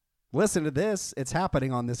listen to this. It's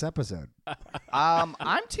happening on this episode. I'm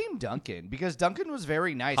Team Duncan because Duncan was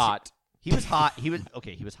very nice. Hot. He was hot. He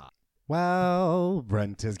was hot. Well,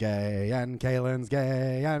 Brent is gay, and Kaylin's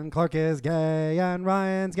gay, and Clark is gay, and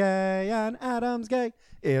Ryan's gay, and Adam's gay.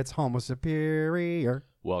 It's Homo Superior.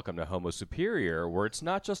 Welcome to Homo Superior, where it's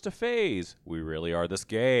not just a phase. We really are this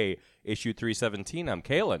gay. Issue 317. I'm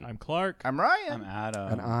Kaylin. I'm Clark. I'm Ryan. I'm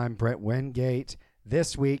Adam. And I'm Brent Wingate.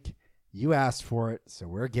 This week, you asked for it, so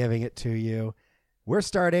we're giving it to you. We're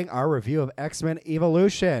starting our review of X-Men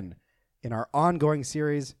Eviloution in our ongoing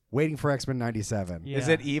series, Waiting for X-Men 97. Yeah. Is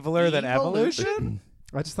it eviler than evolution?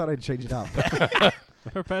 I just thought I'd change it up.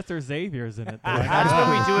 Professor Xavier's in it. That's when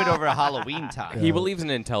we do it over Halloween time. He believes in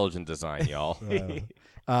intelligent design, y'all.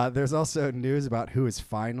 There's also news about who is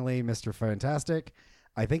finally Mr. Fantastic.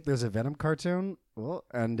 I think there's a Venom cartoon,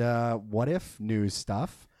 and what if news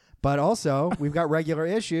stuff. But also, we've got regular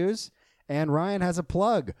issues, and Ryan has a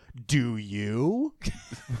plug. Do you?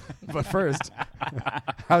 But first,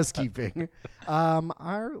 housekeeping.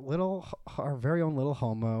 Our very own little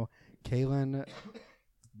homo, Kaylin,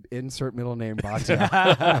 insert middle name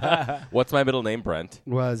Bata, What's my middle name, Brent?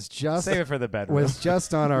 was just Save it for the bedroom. was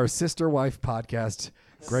just on our sister wife podcast,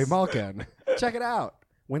 Gray Malkin. Check it out.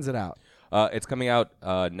 When's it out? It's coming out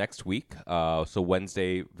next week, so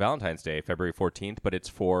Wednesday, Valentine's Day, February 14th, but it's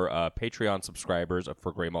for Patreon subscribers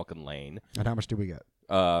for Grey Malkin Lane. And how much do we get?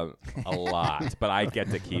 A lot, but I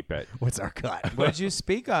get to keep it. What's our cut? What did you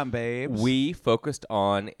speak on, babes? We focused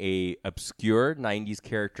on a obscure 90s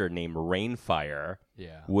character named Rainfire,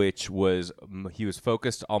 which was he was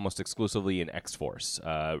focused almost exclusively in X-Force,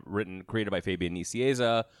 created by Fabian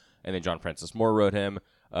Nicieza, and then John Francis Moore wrote him.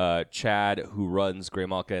 Chad, who runs Grey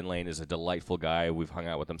Malkin Lane, is a delightful guy. We've hung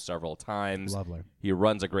out with him several times. Lovely. He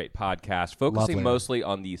runs a great podcast focusing Lovely. mostly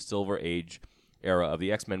on the Silver Age era of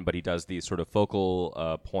the X-Men, but he does these sort of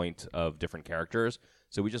focal point of different characters.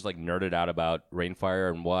 So we just nerded out about Rainfire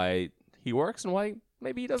and why he works and why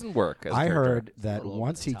maybe he doesn't work as a I character. heard that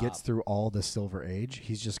once he gets through all the Silver Age,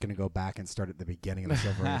 he's just going to go back and start at the beginning of the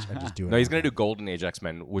Silver Age and just do it. No, he's going to do Golden Age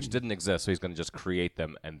X-Men, which didn't exist, so he's going to just create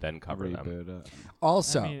them and then cover them.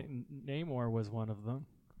 Also, I mean, Namor was one of them.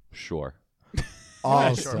 Sure.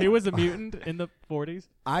 also, He was a mutant in the 40s.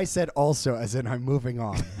 I said also, as in I'm moving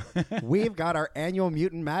on. We've got our annual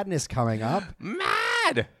Mutant Madness coming up.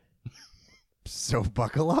 Mad! So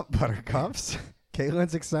buckle up, Buttercups.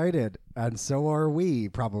 Kaylin's excited, and so are we,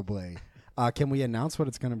 probably. Can we announce what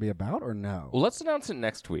it's going to be about, or no? Well, let's announce it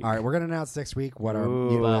next week. All right, we're going to announce next week what our Ooh,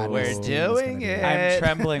 Mutant well, Madness we're team is gonna doing be. it. I'm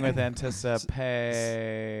trembling with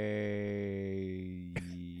anticipation.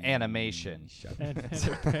 Animation.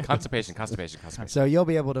 Constipation. So you'll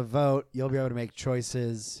be able to vote. You'll be able to make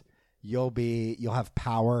choices. You'll have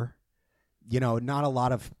power. You know, not a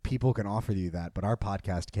lot of people can offer you that, but our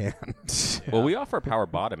podcast can. Well, we offer power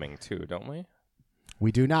bottoming, too, don't we?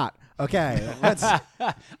 We do not. Okay, let's.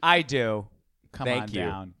 I do. Come Thank on you.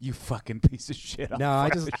 down, you fucking piece of shit. No, I'll I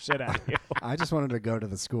fuck just- the shit out of you. I just wanted to go to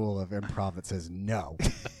the school of improv that says no.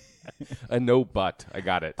 A no but. I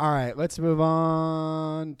got it. All right, let's move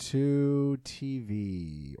on to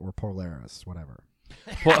TV or Polaris, whatever.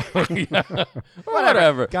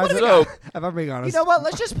 Whatever. Guys, So, if I'm being honest, You know what?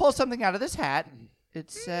 Let's just pull something out of this hat. It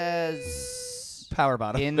says Power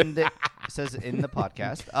bottom. it says in the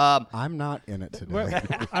podcast. I'm not in it today. Well,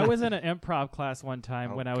 I was in an improv class one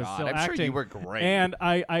time when I was still I'm acting. sure you were great. And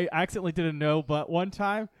I accidentally did a no but one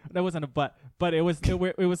time. That wasn't a but it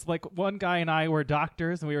was like one guy and I were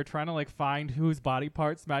doctors and we were trying to find whose body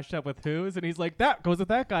parts matched up with whose, and he's like, that goes with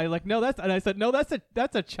that guy. Like, no, and I said, no,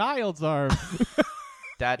 that's a child's arm.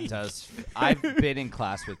 That does. I've been in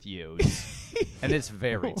class with you, and it's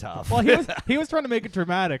very tough. Well, he was trying to make it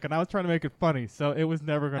dramatic, and I was trying to make it funny, so it was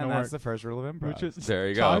never going to And work. that's the first rule of improv. Which is there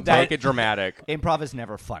you go. That- Make it dramatic. Improv is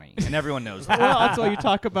never funny, and everyone knows that. well, that's why you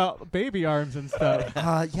talk about baby arms and stuff.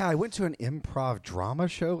 Yeah, I went to an improv drama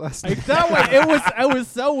show last night. Exactly. It was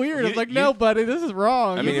so weird. I was like, no, buddy, this is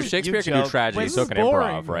wrong. I mean, if Shakespeare can do joke. tragedy, This so is can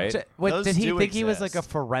boring. improv, right? Wait, Those did he do think he was like a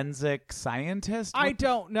exist. forensic scientist? I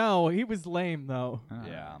don't know. He was lame though.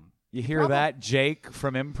 Yeah. You hear that, Jake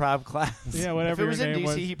from improv class? Yeah, If whatever it was your in name DC,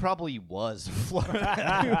 was. he probably was.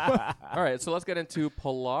 All right, so let's get into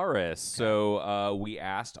Polaris. So we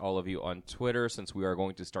asked all of you on Twitter, since we are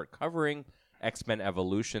going to start covering X-Men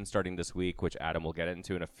Evolution starting this week, which Adam will get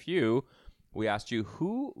into in a few. We asked you,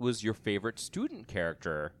 who was your favorite student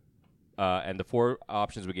character? And the four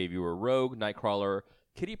options we gave you were Rogue, Nightcrawler,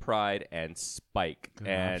 Kitty Pryde, and Spike.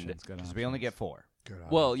 Because we only get 4.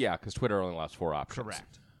 Well, yeah, because Twitter only allows 4 options.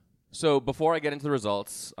 Correct. So before I get into the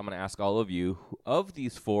results, I'm going to ask all of you, of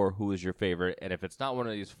these 4, who is your favorite? And if it's not one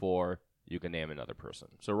of these 4, you can name another person.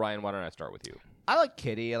 So, Ryan, why don't I start with you? I like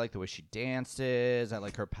Kitty. I like the way she dances. I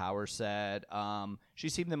like her power set. She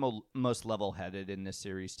seemed the most level-headed in this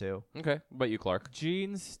series, too. Okay. What about you, Clark?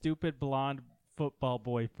 Jean's stupid blonde football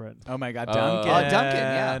boyfriend. Oh my God, Oh. Duncan. Duncan,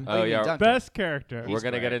 yeah. Oh, What do you mean, yeah. Duncan? Best character. We're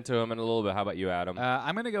going to get great. into him in a little bit. How about you, Adam?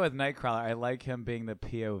 I'm gonna go with Nightcrawler. I like him being the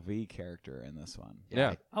POV character in this one.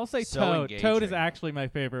 Yeah. I'll say So Toad. Toad is engaging. actually my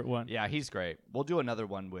favorite one. Yeah, he's great. We'll do another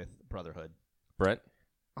one with Brotherhood. Brent?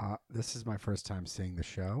 This is my first time seeing the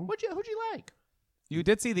show. Who'd you like? You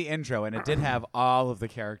did see the intro, and it did have all of the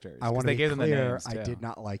characters. I 'cause want to they be gave them the clear. names, I too. did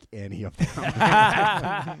not like any of them.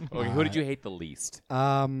 Okay, who did you hate the least?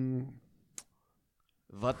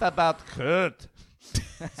 What about Kurt?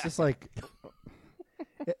 It's just like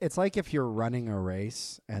it's like if you're running a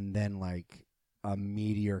race and then like a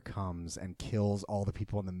meteor comes and kills all the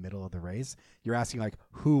people in the middle of the race. You're asking like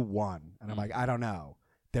who won, and I'm like, I don't know.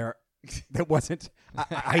 That wasn't.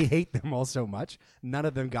 I hate them all so much. None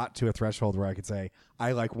of them got to a threshold where I could say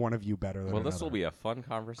I like one of you better than Well, another. this will be a fun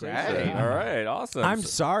conversation. Great. All right, awesome. I'm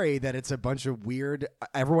sorry that it's a bunch of weird.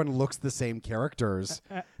 Everyone looks the same characters.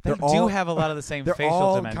 They They're do all- have a lot of the same They're facial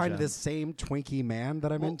all dimensions. kind of the same Twinkie man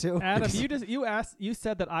that I'm into. Adam, you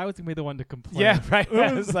said that I was gonna be the one to complain. Yeah, right.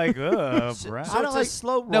 I was like, oh, Brent. So it's a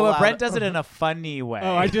slow No, rollout. but Brent does it in a funny way.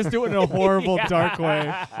 Oh, I just do it in a horrible, dark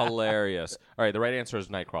way. Hilarious. All right, the right answer is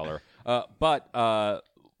Nightcrawler. But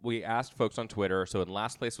we asked folks on Twitter. So in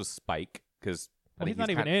last place was Spike because Well, he's not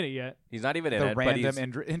even in it yet. He's not even in the it. But random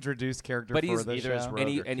he's, introduced character but for he's the either as show. Rogue and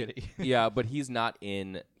he, or and Kitty. yeah, but he's not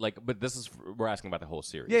in like. But this is we're asking about the whole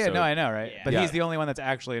series. Yeah, so, no, I know, right? Yeah. But Yeah. he's the only one that's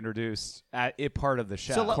actually introduced at it part of the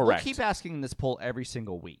show. So we'll Correct. keep asking this poll every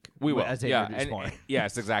single week. We will. As they Yeah, introduce more.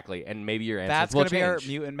 yes, exactly. And maybe your answers That's will going to be our change.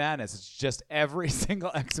 mutant madness. It's just every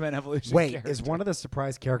single X-Men Evolution Wait, character. is one of the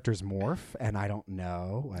surprise characters Morph? And I don't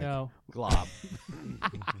know. Like, No. Glob.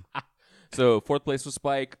 So fourth place was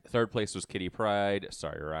Spike. Third place was Kitty Pryde.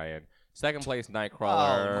 Sorry, Ryan. Second place,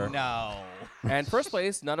 Nightcrawler. Oh, no. And first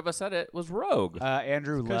place, none of us said it, was Rogue.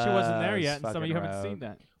 Andrew Because she wasn't there loves yet, and some of fucking you haven't Rogue. seen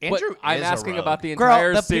that. Andrew But I'm is a asking rogue. about the Girl,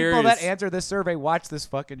 entire the series. people that answer this survey watch this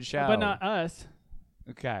fucking show. But not us.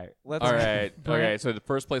 Okay, let's. All right. Brent. Okay. So the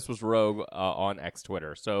first place was Rogue on X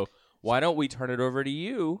Twitter. So why don't we turn it over to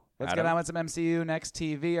you? Let's Adam? get on with some MCU Next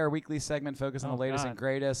TV, our weekly segment focused on Oh, the latest God. and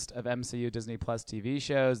greatest of MCU Disney Plus TV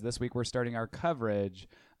shows. This week we're starting our coverage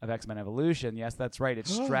of X-Men Evolution. Yes, that's right.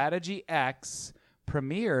 It's Strategy X,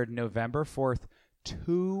 premiered November 4th,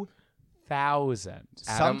 2000.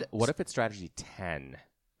 Adam, what if it's Strategy 10?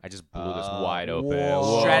 I just blew this wide open. whoa.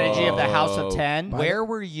 Whoa. Strategy of the House of 10. Where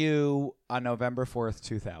were you on November 4th,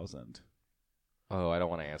 2000? Oh, I don't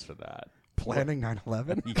want to answer that. planning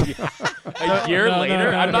 9/11. A year No, no,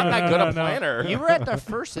 later? no, I'm not no, that no, good no, a no. planner. You were at the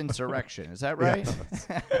first insurrection. Is that right?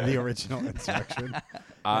 The original insurrection.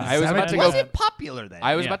 I was about to Was go. it popular then?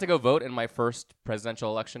 I was about to go vote in my first presidential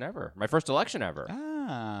election ever. My first election ever.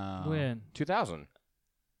 Oh. When 2000.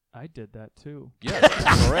 I did that too. Yeah,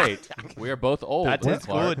 that's great. We are both old. That is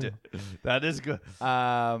Clark. good. That is good.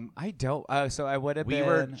 I don't. So I would have We been.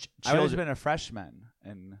 were I would have children. been a freshman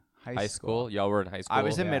in High school. Y'all were in high school. I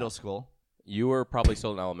was in Yeah. middle school. You were probably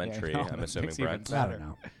still in elementary. Yeah, no, I'm that assuming, makes even Brent. sense. I don't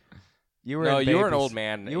know. You were. No, in you were an baby old s-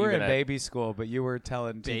 man. You were in even at- baby school, but you were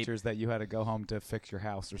telling teachers that you had to go home to fix your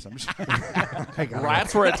house or some shit.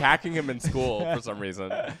 Rats were attacking him in school for some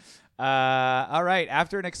reason. All right.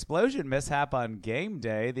 After an explosion mishap on game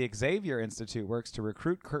day, the Xavier Institute works to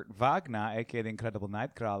recruit Kurt Wagner, aka the Incredible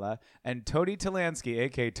Nightcrawler, and Tody Talansky,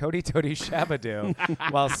 aka Tody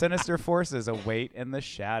Shabadoo, while sinister forces await in the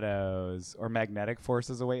shadows, or magnetic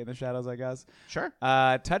forces await in the shadows, I guess. Sure.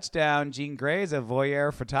 Touchdown. Jean Grey's a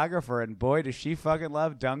voyeur photographer, and boy, does she fucking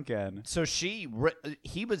love Duncan. So he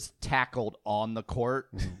was tackled on the court.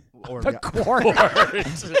 Or The court.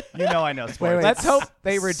 you know I know sports. wait. Let's hope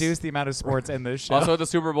they reduce the amount of sports in this show. Also, the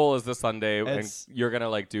Super Bowl is this Sunday, and It's- you're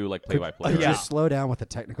gonna do play-by-play. Could Yeah. you slow down with the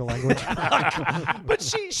technical language? But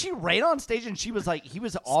she ran on stage and she was like, he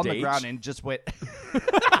was on the Stage? ground and just went.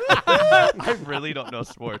 I really don't know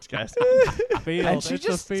sports, guys. Field. And she It's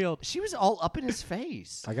just a field. She was all up in his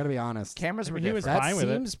face. I got to be honest. Cameras I were mean, he was different. That fine with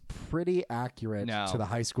it. seems pretty accurate No. to the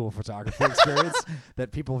high school photography experience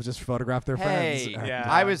that people just photograph their Hey, friends. Yeah.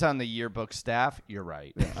 I was on the yearbook staff. You're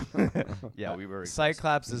right. Yeah, we were.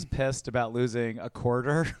 Cyclops is pissed about losing a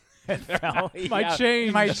quarter My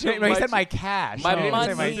change. He said my cash. My He didn't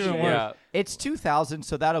say money. change. Yeah. It's 2000,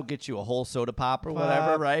 so that'll get you a whole soda pop or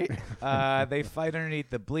whatever, right? They fight underneath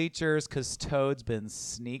the bleachers because Toad's been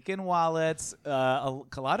sneaking wallets. A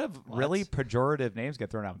lot of really pejorative names get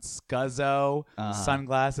thrown out. Scuzzo,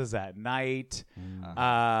 sunglasses at night.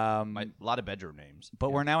 A lot of bedroom names.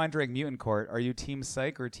 But we're now entering mutant court. Are you Team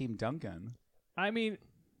Psych or Team Duncan? I mean,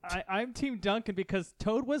 I'm Team Duncan because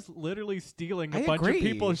Toad was literally stealing a I bunch agree. of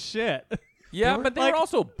people's shit. Yeah, but they were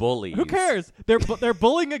also bullies. Who cares? They're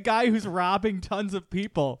bullying a guy who's robbing tons of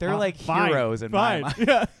people. They're like fine, heroes in my fine. mind.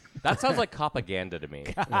 Yeah. That sounds like propaganda to me.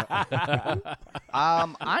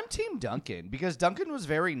 I'm Team Duncan because Duncan was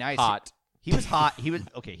very nice. Hot. He was hot. He was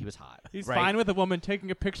hot. He's right? fine with a woman taking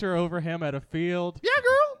a picture over him at a field. Yeah,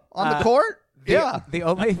 girl. On the court. The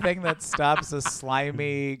only thing that stops a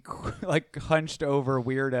slimy, like hunched over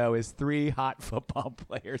weirdo is 3 hot football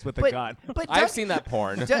players with a gun. But I've seen that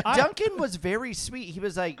porn. Duncan was very sweet. He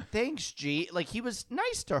was like, "Thanks, G." Like he was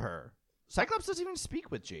nice to her. Cyclops doesn't even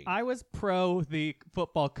speak with G. I was pro the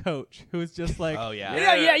football coach who was just like, Oh, yeah.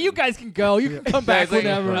 yeah, you guys can go. You can come back Guys, like,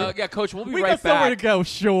 whenever. yeah, Coach, we'll be We right got somewhere to back. go,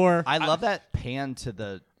 sure. I love that pan to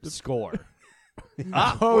the score.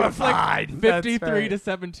 It's like 53 to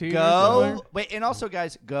 17. or Go. something. Wait, and also,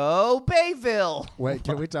 guys, go Bayville. Wait,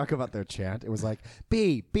 can we talk about their chant? It was like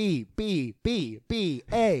B B B B B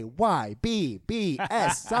A Y B B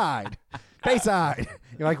S side, Bayside.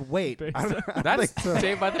 You're like, wait, I don't That's think so.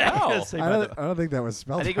 Saved by the Bell. I don't think that was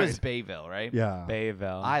spelled. I think it was right. Bayville, right? Yeah.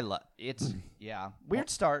 Bayville. I love it's weird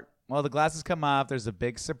start. Well, the glasses come off. There's a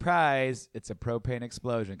big surprise. It's a propane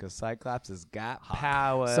explosion because Cyclops has got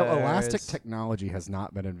powers. So elastic technology has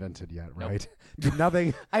not been invented yet, right?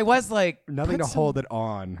 Nothing. I was like, Nothing to put some- hold it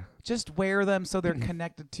on. Just wear them so they're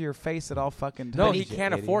connected to your face at all fucking times. No, he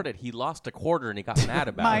can't afford it. He lost a quarter and he got mad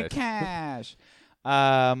about My it. cash.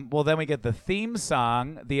 Well, then we get the theme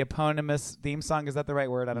song, the eponymous theme song. Is that the right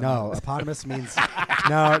word? I don't know. No, eponymous means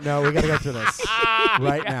no. We got to go through this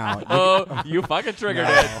right now. Oh, you fucking triggered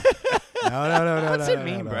it. No. What's it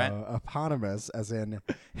mean, Brent? Eponymous, as in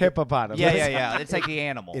Hippopotamus. Yeah. It's like the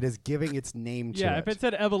animal. it is giving its name to Yeah, it. if it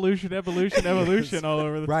said evolution all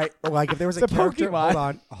over the Right, like if there was a It's a character.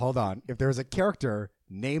 Pokemon. Hold on. If there was a character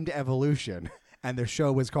named Evolution and their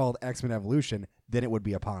show was called X-Men Evolution, then it would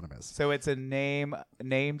be eponymous. So it's a named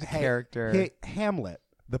character. Hamlet,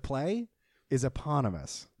 the play, is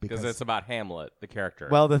eponymous Because it's about Hamlet, the character.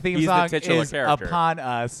 Well, the theme He's song the titular is character. upon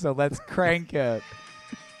us, so let's crank it.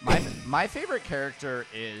 My favorite character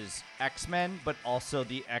is X-Men, but also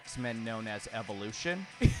the X-Men known as Evolution.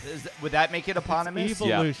 Would that make it eponymous?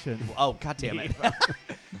 evolution. Oh, God damn it.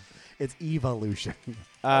 it's evolution.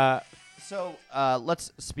 So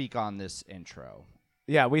let's speak on this intro.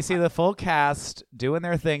 Yeah, we see the full cast doing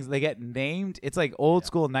their things. They get named. It's like old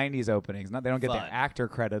school 90s openings. They don't get their Fun. actor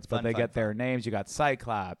credits, but Fun, they fun, get their names. You got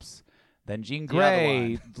Cyclops, then Jean The other Grey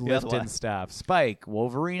one. The other lifting one. stuff. Spike,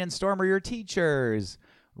 Wolverine, and Storm are your teachers.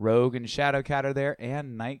 Rogue and Shadowcat are there,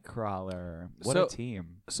 and Nightcrawler. What a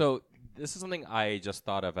team. So this is something I just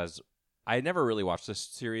thought of as I never really watched this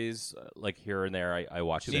series. Like here and there, I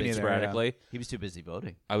watched Me it neither, sporadically. He was too busy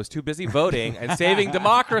voting. I was too busy voting and saving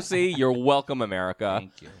democracy. You're welcome, America.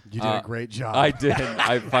 Thank you. You did a great job. I did.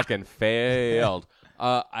 I fucking failed.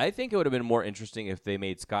 I think it would have been more interesting if they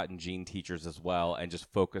made Scott and Jean teachers as well and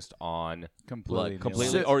just focused on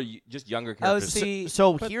Completely. or just younger characters. see.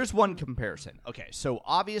 So here's one comparison. Okay, so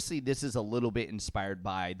obviously this is a little bit inspired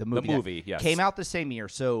by the movie. The movie, yes. Came out the same year.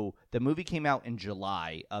 So the movie came out in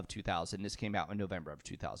July of 2000. This came out in November of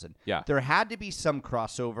 2000. Yeah. There had to be some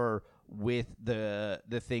crossover with the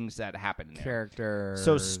things that happened in there. Characters.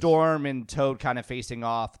 So Storm and Toad kind of facing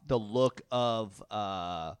off. The look of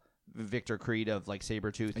Victor Creed of like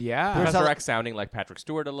Sabretooth. Yeah. There's Professor a- X sounding like Patrick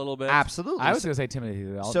Stewart a little bit. Absolutely. I was going to say Timothy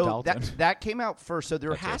So Dalton. that came out first. So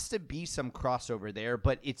there That's has to be some crossover there,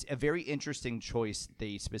 but it's a very interesting choice.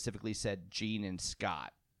 They specifically said Jean and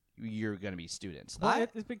Scott, you're going to be students. Well,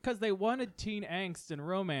 it's because they wanted teen angst and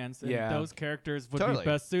romance, and Yeah. those characters would Totally. be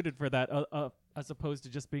best suited for that, as opposed to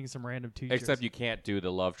just being some random teachers. Except you can't do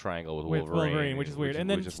the love triangle with with Wolverine, which is weird. And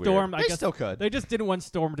then which is Storm, weird. I They guess still could. They just didn't want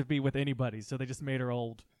Storm to be with anybody, so they just made her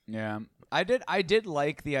old. Yeah, I did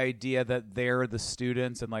like the idea that they're the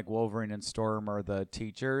students and like Wolverine and Storm are the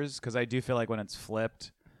teachers, because I do feel like when it's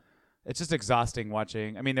flipped, it's just exhausting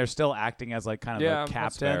watching. I mean, they're still acting as like kind of Yeah, the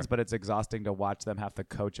that's fair. captains, but it's exhausting to watch them have to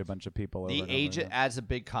coach a bunch of people. The over and age, over again. as a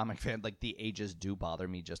big comic fan, like the ages do bother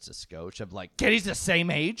me just a scotch of like, Kitty's the same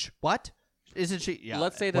age? What? Isn't she? Yeah.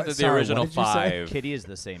 Let's say that What- they're the sorry, what original did you say? 5. Kitty is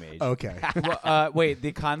the same age. Okay. Wait,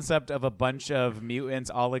 the concept of a bunch of mutants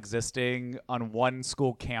all existing on one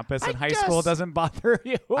school campus in high school guess- doesn't bother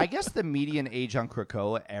you? I guess the median age on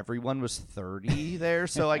Krakoa, everyone was 30 there,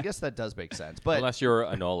 so I guess that does make sense. But Unless you're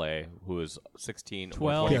Anole, who is 16,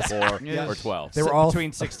 12. 24, Yes. or 12. They were all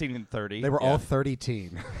between 16 and 30. They were all 30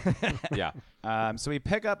 teen. yeah. So we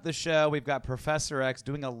pick up the show. We've got Professor X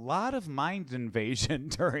doing a lot of mind invasion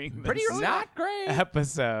during this Pretty early. Not great.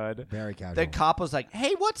 episode. Very casual. The cop was like,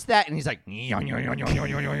 "Hey, what's that?" And he's like,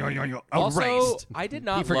 Also, "Erased." I did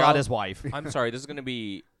not He forgot love- his wife. I'm sorry, this is going to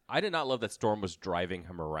be... I did not love that Storm was driving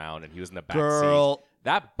him around and he was in the back Girl. seat.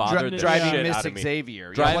 That bothered the driving shit Miss out of me.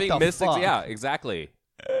 Xavier. Driving yeah, what the Miss fuck? Yeah, exactly.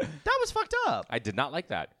 That was fucked up. I did not like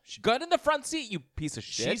that. She got in the front seat, you piece of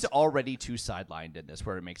shit. She's already too sidelined in this,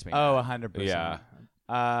 where it makes me. Oh, mad. 100%.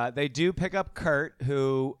 Yeah. They do pick up Kurt,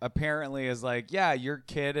 who apparently is like, yeah, your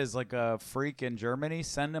kid is like a freak in Germany.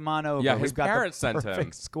 Send him on over. Yeah, his We've got parents the sent him.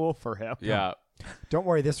 perfect school for him. Yeah. Don't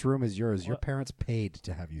worry, this room is yours. Your parents paid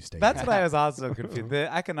to have you stay. That's here. what I was also confused.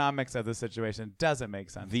 The economics of the situation doesn't make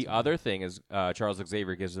sense. The other thing is Charles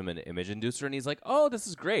Xavier gives him an image inducer, and he's like, oh, this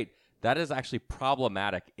is great. That is actually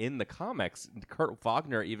problematic in the comics. Kurt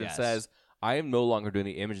Wagner even Yes. says, I am no longer doing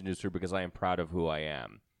the image inducer because I am proud of who I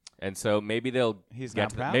am. And so maybe they'll He's get not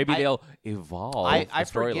to proud? maybe I- they'll evolve I the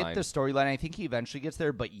forget storyline. the storyline. I think he eventually gets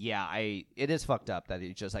there, but yeah, it is fucked up that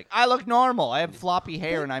he's just like, I look normal. I have floppy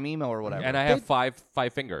hair and I'm emo or whatever. And I have five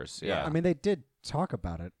fingers. Yeah. I mean, they did talk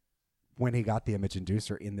about it when he got the image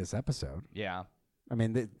inducer in this episode. yeah. I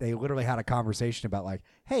mean, they literally had a conversation about like,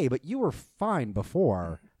 hey, but you were fine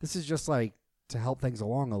before. This is just like to help things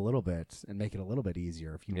along a little bit and make it a little bit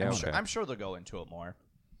easier if you Yeah, want okay. it. I'm sure they'll go into it more.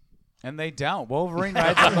 And they don't. Wolverine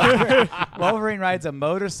rides a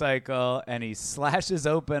motorcycle and he slashes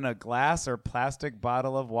open a glass or plastic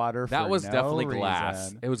bottle of water. that for was no definitely reason.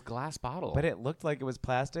 glass. It was glass bottle. But it looked like it was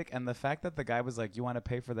plastic, and the fact that the guy was like, "You want to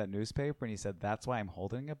pay for that newspaper?" and he said, "That's why I'm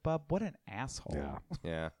holding it, bub." What an asshole! Yeah.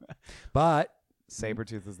 yeah. But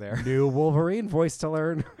Sabretooth is there. new Wolverine voice to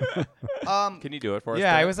learn. Can you do it for us?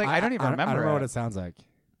 Yeah, I Derek? was like, I don't even remember. I don't know what it. it sounds like.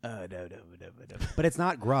 No. But it's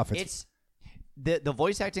not gruff. It's the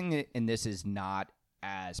voice acting in this is not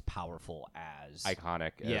as powerful as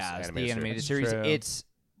iconic. As yeah, as animated the series. animated series. True. It's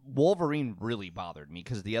Wolverine really bothered me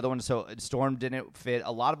because the other one, so Storm didn't fit.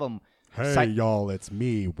 A lot of them. Hey, y'all, it's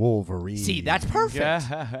me, Wolverine. See, that's perfect. Yeah.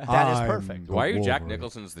 That is I'm perfect. the Why are you Jack Wolverine.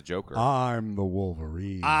 Nicholson's the Joker? I'm the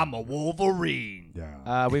Wolverine. I'm a Wolverine.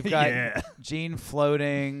 Yeah. We've got Yeah. Jean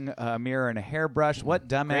floating, a mirror and a hairbrush. What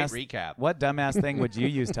dumbass? Great recap. What dumbass thing would you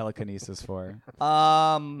use telekinesis for?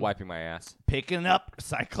 Wiping my ass. Picking up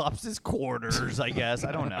Cyclops' quarters, I guess.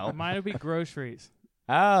 I don't know. Mine would be groceries.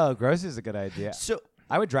 Oh, groceries is a good idea. So,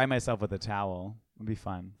 I would dry myself with a towel. It'd be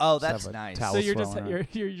fun. Oh, Just have that's a nice. towel So you're just swirling around.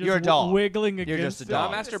 you're just You're a dog. wiggling You're against just a it.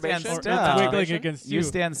 dog. Masturbation. Stand Or still. it's wiggling Masturbation? against You you.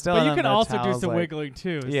 stand still. But and you then can the also do towel's some like- wiggling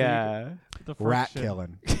too. So you Yeah. get the Rat friction.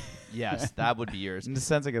 killing. yes, that would be yours. It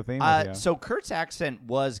sounds like a theme. with you. So Kurt's accent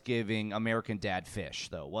was giving American Dad fish,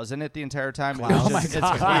 though, wasn't it? The entire time. It Oh was my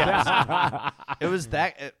just- God. It was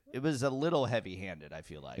that. It was a little heavy-handed. I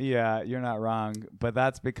feel like. Yeah, you're not wrong, but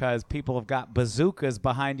that's because people have got bazookas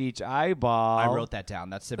behind each eyeball. I wrote that down.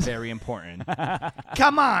 That's very important.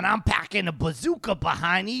 Come on, I'm packing a bazooka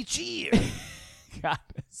behind each ear.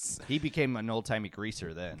 He became an old-timey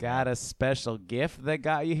greaser then. Got a special gift that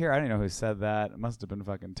got you here. I don't know who said that. It must have been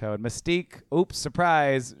fucking Toad. Mystique. Oops,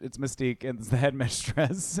 surprise. It's Mystique. It's the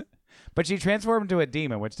headmistress. But she transformed into a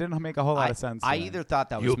demon, which didn't make a whole lot of sense. I to me. either thought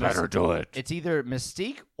that was You better do it. It's either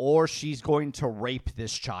Mystique or she's going to rape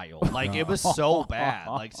this child. Like it was so bad.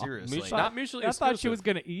 Like seriously, Not mutually I thought she exclusive. was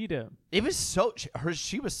gonna eat him. it was so.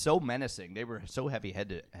 She was so menacing. They were so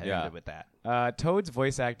heavy-headed Yeah. with that. Toad's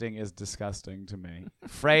voice acting is disgusting to me.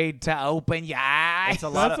 Afraid to open your eyes. It's a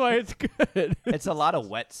lot. That's Of, why it's good. it's a lot of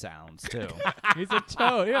wet sounds too. He's a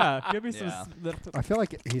toad. Yeah, give me Yeah. some. I feel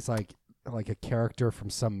like he's like a character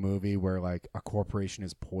from some movie where like a corporation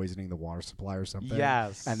is poisoning the water supply or something.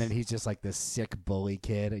 Yes. And then he's just like this sick bully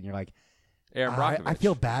kid, and you're like, Aaron I Brockovich.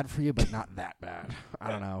 feel bad for you, but not that bad.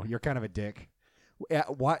 I don't know. You're kind of a dick.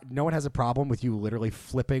 What? No one has a problem with you literally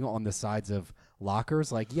flipping on the sides of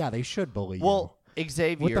lockers. Like, yeah, they should bully you. Well,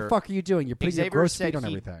 Xavier. What the fuck are you doing? You're putting your Xavier gross said feet on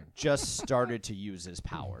he everything. just started to use his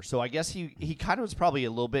power. So I guess he kind of was probably a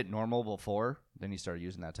little bit normal before. Then he started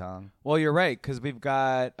using that tongue. Well, you're right, because we've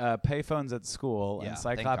got payphones at school, Yeah, and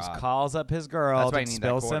thank Cyclops God. calls up his girl That's why to I need that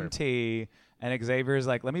spill quarter. some tea, and Xavier's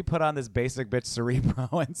like, let me put on this basic bitch Cerebro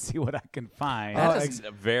and see what I can find. That is a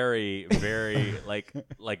very, very like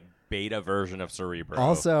beta version of Cerebro.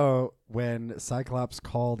 Also, when Cyclops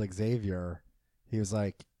called Xavier, he was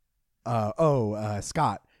like,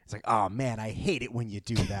 Scott. It's like, oh man, I hate it when you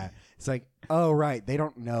do that. It's like, oh right, they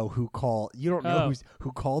don't know who called. You don't know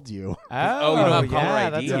who called you. Oh, you don't have caller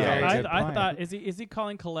ID. That's a very good I point. thought, is he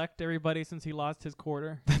calling collect everybody since he lost his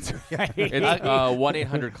quarter? That's right. It's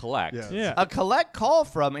 1-800-COLLECT. Yeah. A collect call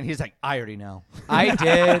from, and he's like, I already know.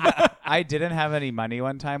 I didn't have any money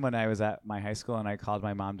one time when I was at my high school, and I called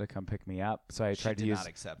my mom to come pick me up. So I tried to use. Not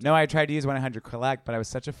accept No, I tried to use 1-800-COLLECT, but I was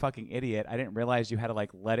such a fucking idiot. I didn't realize you had to like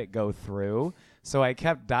let it go through. So I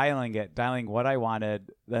kept dialing what I wanted,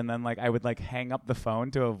 and then like I would like hang up the phone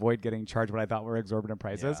to avoid getting charged what I thought were exorbitant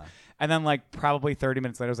prices. Yeah. And then like probably 30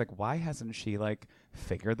 minutes later, I was like, why hasn't she like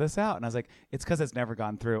figured this out? And I was like, it's because it's never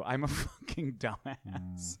gone through. I'm a fucking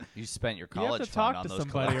dumbass. You spent your You have college to fund talk on to those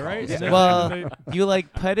somebody, collect right? calls. Yeah. Well, you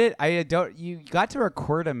like put it. You got to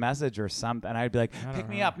record a message or something. And I'd be like, pick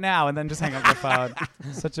me up now, and then just hang up the phone.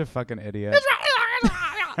 Such a fucking idiot.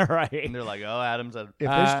 Right. And they're like, oh, Adam's a...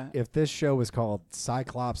 If this show was called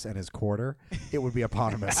Cyclops and his quarter, it would be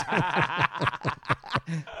eponymous.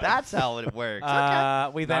 That's how it works. We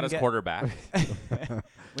Not then as get, quarterback.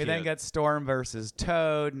 we then get Storm versus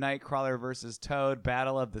Toad, Nightcrawler versus Toad,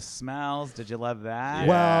 Battle of the Smells. Did you love that? Yeah.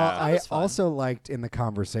 Well, I was fun. also liked in the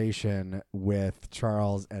conversation with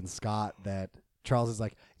Charles and Scott that Charles is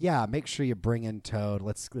like, yeah, make sure you bring in Toad.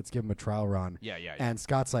 Let's give him a trial run. Yeah. And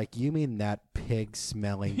Scott's like, you mean that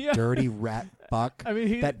pig-smelling, Yeah. dirty rat fuck? I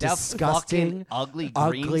mean, that That disgusting, fucking ugly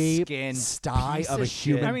ugly green-skinned sty piece of a shit.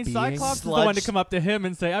 human I mean, being. Cyclops is the one to come up to him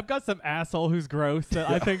and say, I've got some asshole who's gross that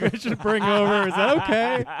I think we should bring over. Is that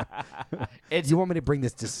okay? You want me to bring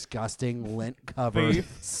this disgusting, lint-covered,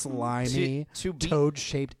 Beef. slimy, To be-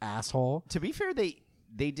 toad-shaped asshole? To be fair,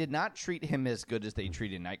 they did not treat him as good as they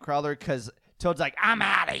treated Nightcrawler, because Toad's like, I'm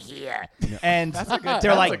out of here. And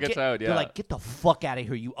they're like, a good Toad, yeah. They're like, get the fuck out of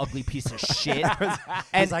here, you ugly piece of shit.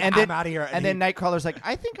 He's like, I'm outta here. And then Nightcrawler's like,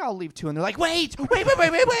 I think I'll leave too. And they're like, wait.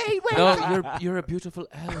 No, you're a beautiful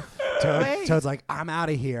elf. Toad's like, I'm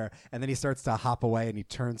out of here. And then he starts to hop away and he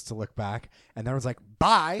turns to look back. And everyone's like,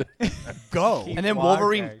 bye, go. And then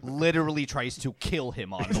Wolverine literally tries to kill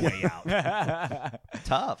him on the way out.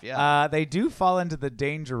 Tough, yeah. They do fall into the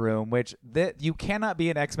danger room, which you cannot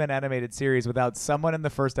be an X-Men animated series without someone in the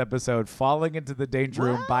first episode falling into the danger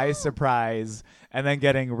room by surprise and then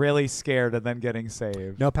getting really scared and then getting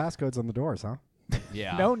saved. No passcodes on the doors, huh?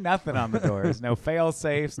 Yeah. No nothing on the doors. No fail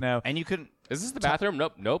safes. No. And you couldn't. Is this the bathroom?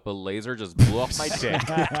 Nope. A laser just blew off my dick.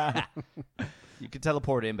 You could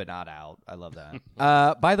teleport in, but not out. I love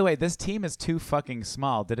that. By the way, this team is too fucking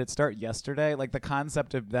small. Did it start yesterday? Like the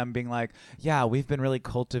concept of them being like, yeah, we've been really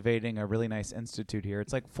cultivating a really nice institute here.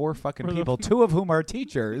 It's like 4 fucking people, 2 of whom are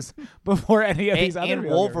teachers before any of these other And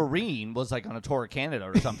people. Wolverine was like on a tour of Canada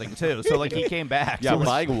or something too. So like he came back. Yeah, So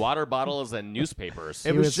buying water bottles and newspapers.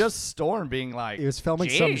 it He was was- just Storm being like, He was filming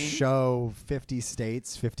some "Gee." show, 50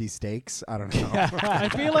 states, 50 steaks. I don't know. I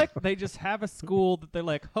feel like they just have a school that they're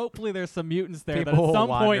like, hopefully there's some mutants there People that will at some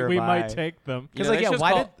point wander we by. might take them. Because You know, like, they yeah, should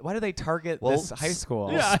just why do they target Well, this high school?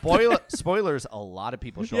 Yeah. Spoilers, a lot of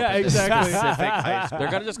people show Yeah, up at this exactly. specific high school. They're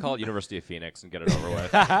going to just call it University of Phoenix and get it over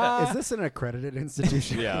with. Is this an accredited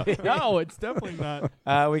institution? Yeah. No, it's definitely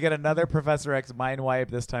not. We get another Professor X mind wipe,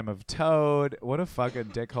 this time of Toad. What a fucking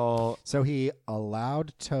dickhole. So he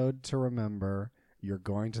allowed Toad to remember, you're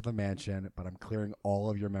going to the mansion, but I'm clearing all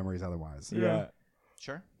of your memories otherwise. Yeah.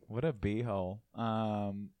 Sure. What a beehole.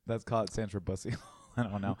 That's called it stands for pussy. I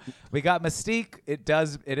don't know. We got Mystique. It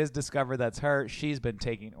is discovered that's her. She's been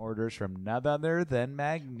taking orders from none other than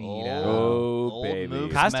Magneto. Oh, Old baby.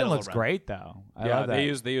 moves Costume metal looks around. great though. I Yeah, love that.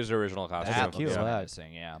 they used original costumes. That's cute. yeah. Yeah.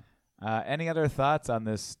 Missing, yeah. Any other thoughts on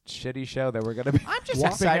this shitty show that we're gonna be? I'm just Why-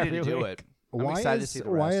 excited to do it. I'm Why excited to is see the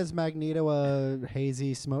why rest. is Magneto a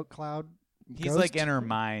hazy smoke cloud? He's ghost? like in her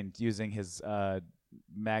mind using his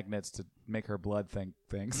magnets to make her blood think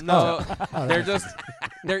things. No,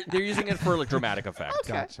 they're using it for like dramatic effect.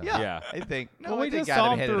 Okay, Gotcha. Yeah. I think. No, Well, I we think just saw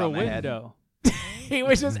Adam him hit it through a on the head. window. He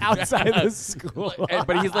was just outside the school.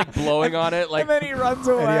 But he's like blowing on it, like, and then he runs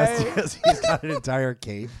And away. he's got an entire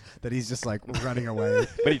cape that he's just like running away.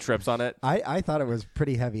 but he trips on it. I thought it was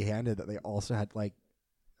pretty heavy-handed that they also had like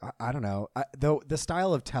I don't know. Though the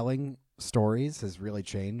style of telling stories has really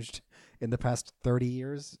changed in the past 30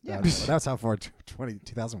 years. Yeah. That's how far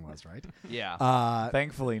 2000 was, right? Yeah.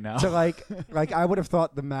 Thankfully, no. So like I would have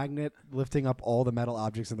thought the magnet lifting up all the metal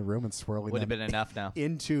objects in the room and swirling Would have them been enough now.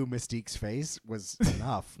 into Mystique's face was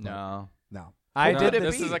enough. but No. No. I No, did.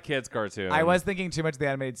 this is a kid's cartoon. I was thinking too much of the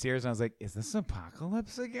animated series, and I was like, "Is this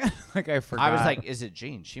Apocalypse again?" Like I forgot. I was like, is it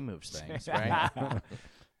Jean? She moves things, right?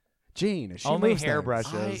 Jean, she Only moves things.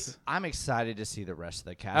 hairbrushes. I'm excited to see the rest of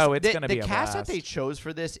the cast. Oh, it's gonna be the a cast blast. that they chose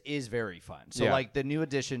for this is very fun. So Yeah. like the new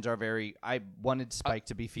additions are very. I wanted Spike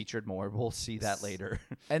to be featured more. We'll see that later.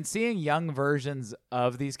 And seeing young versions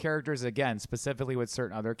of these characters again, specifically with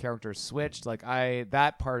certain other characters switched, like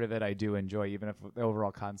that part of it I do enjoy, even if the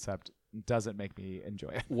overall concept doesn't make me enjoy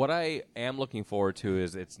it. What I am looking forward to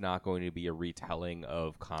is it's not going to be a retelling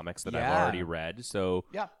of comics that I've Yeah. already read. So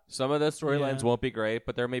Yeah. some of the storylines Yeah. won't be great,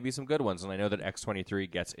 but there may be some good ones. And I know that X-23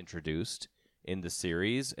 gets introduced in the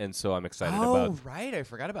series, and so I'm excited about. right, I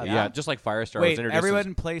forgot about Yeah, just like Firestar was Wait, introduced.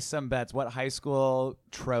 everyone place some bets. What high school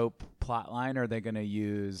trope plotline are they going to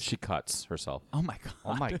use? She cuts herself. Oh my god!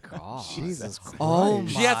 Oh my god! Jesus Christ. Oh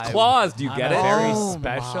She has my- claws. Do you On get a it? very Oh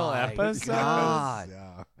special my episode. God.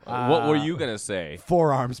 Yeah. What were you gonna say?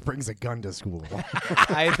 Forearms brings a gun to school.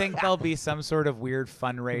 I think there'll be some sort of weird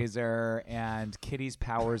fundraiser, and Kitty's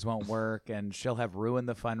powers won't work, and she'll have ruined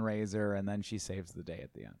the fundraiser, and then she saves the day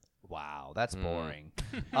at the end. Wow, that's boring.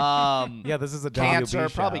 Yeah, this is a Cancer, WB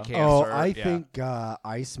show. probably cancer. Oh, I yeah. think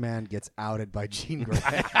Iceman gets outed by Jean Grey.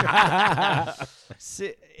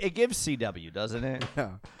 It gives CW, doesn't it?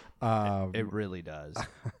 Yeah. It really does.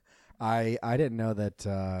 I didn't know that.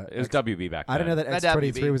 It was WB back then. I didn't know that That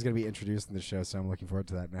X-23 WB. was going to be introduced in the show, so I'm looking forward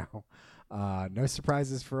to that now. No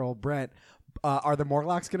surprises for old Brent. Are the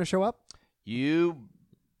Morlocks going to show up? You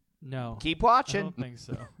No. keep I watching. don't think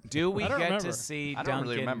so. Do we I don't get remember. to see I don't Duncan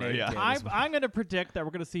really remember, naked? yeah. I'm going to predict that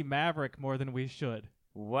we're going to see Maverick more than we should.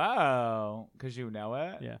 Whoa, because you know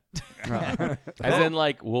it? Yeah. As in,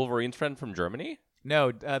 like Wolverine's friend from Germany.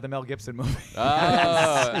 No, the Mel Gibson movie.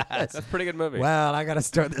 Oh, that's a pretty good movie. Well, I got to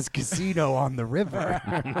start this casino on the river.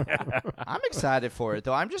 I'm excited for it,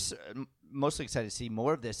 though. I'm just mostly excited to see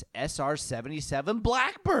more of this SR-77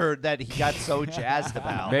 Blackbird that he got so jazzed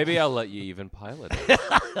about. Maybe I'll let you even pilot it.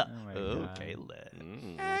 Oh my God. Okay,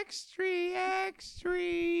 Len. Extra.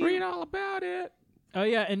 Read all about it. Oh,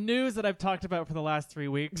 yeah, and news that I've talked about for the last 3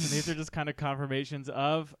 weeks, and these are just kind of confirmations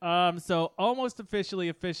of. So almost officially,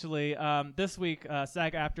 this week,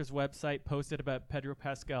 SAG-AFTRA's website posted about Pedro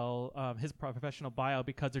Pascal, his professional bio,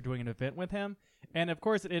 because they're doing an event with him. And, of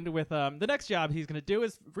course, it ended with the next job he's going to do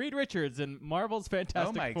is Reed Richards in Marvel's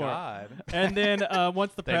Fantastic Oh my Four. God. And then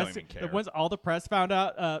once the They don't press, even care. once all the press found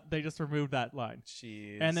out, they just removed that line.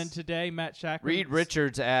 Jeez. And then today, Matt Shackman. Reed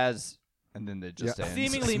Richards as... And then it just ends.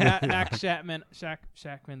 Seemingly, Max Shackman,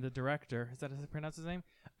 the director, is that how you pronounce his name?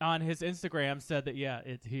 On his Instagram said that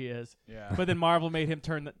he is. Yeah. But then Marvel made him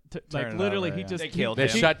turn Turn it literally over, he yeah. just They killed They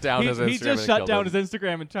him. shut down his Instagram. He just and shut killed down him. his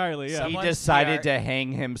Instagram entirely. Yeah. He Someone decided PR to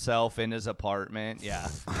hang himself in his apartment. Yeah.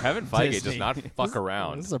 Kevin Feige Disney. does not fuck This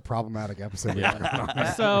around. is a problematic episode.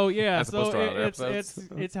 So As opposed to our other it's episodes.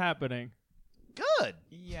 it's happening. Good.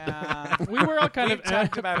 Yeah. We were all kind We've of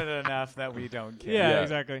talked about it enough that we don't care. yeah, Yeah.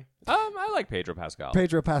 exactly. I like Pedro Pascal.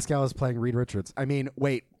 Pedro Pascal is playing Reed Richards. I mean,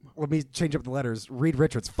 wait, let me change up the letters. Reed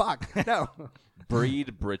Richards. Fuck. No.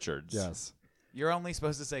 Breed Richards. Yes. You're only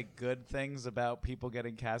supposed to say good things about people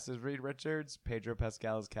getting cast as Reed Richards. Pedro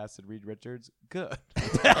Pascal is casted Reed Richards. Good.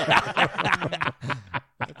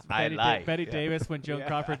 Betty Davis when Joan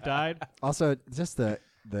Crawford died. Also, just the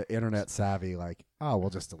internet savvy, like, oh, we'll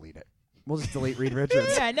just delete it. We'll just delete Reed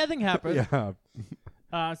Richards. Yeah, nothing happened.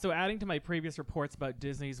 Yeah. So adding to my previous reports about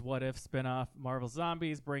Disney's What If spinoff, Marvel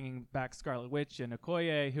Zombies, bringing back Scarlet Witch and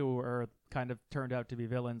Okoye, who were kind of turned out to be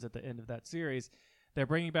villains at the end of that series. They're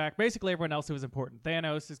bringing back basically everyone else who was important.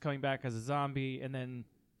 Thanos is coming back as a zombie, and then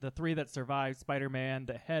the three that survived, Spider-Man,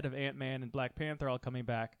 the head of Ant-Man, and Black Panther, all coming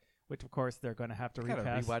back, which, of course, they're going to have to Gotta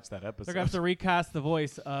recast. rewatch that episode. They're going to have to recast the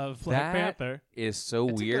voice of Black That Panther. is so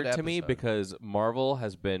It's a weird good to me episode. because Marvel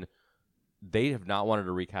has been. They have not wanted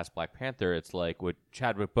to recast Black Panther. It's like when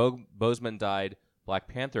Chadwick Boseman died, Black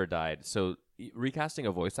Panther died. So recasting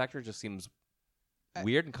a voice actor just seems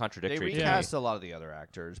weird and They contradictory. to me. recast a lot of the other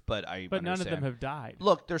actors, but I But none of understand. them have died.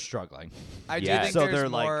 Look, they're struggling. I do Yeah. think So there's they're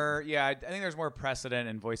like- more. Yeah, I think there's more precedent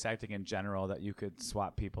in voice acting in general that you could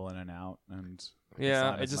swap people in and out, and it's Yeah,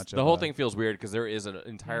 not it as just much the of whole a- thing feels weird because there is an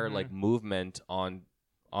entire Mhm. like movement on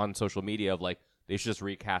social media of like they should just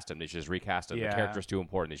recast him. They should just recast him. Yeah. The character's too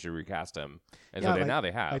important. They should recast him. And Yeah, so like- now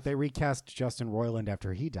they have. Like they recast Justin Roiland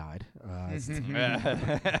after he died.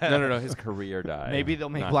 no. His career died. Maybe they'll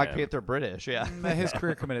make not Black him. Panther British. Yeah. His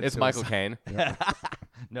career committed. It's Michael Caine.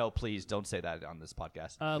 No, please don't say that on this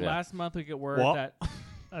podcast. Yeah. Last month we get word What? that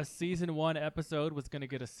a season 1 episode was going to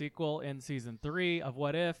get a sequel in season 3 of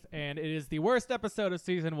What If, and it is the worst episode of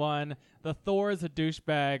season 1. The Thor's a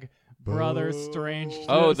douchebag, Brother Strange.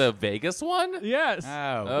 Oh, the Vegas one? Yes.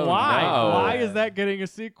 Oh, Oh, Why? no. Why is that getting a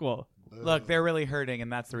sequel? Look, they're really hurting,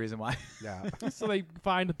 and that's the reason why. Yeah. So they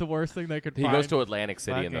find the worst thing they could He find. goes to Atlantic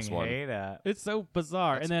City in this Fucking one. hate it. It's so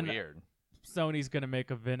bizarre. That's and then weird. Sony's going to make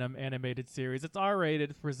a Venom animated series. It's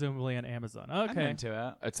R-rated, presumably on Amazon. I'm Okay. into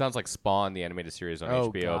it. It sounds like Spawn, the animated series on Oh,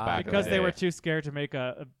 HBO God. back in Because the they day. were too scared to make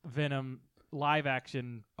a Venom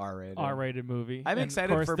live-action R-rated. R-rated movie. I'm And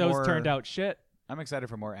excited of course, for those more- turned out shit. I'm excited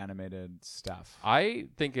for more animated stuff. I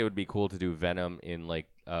think it would be cool to do Venom in like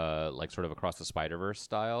sort of across the Spider-Verse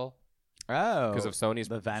style. Oh, Because of Sony's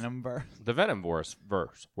the Venom verse. The Venom worse.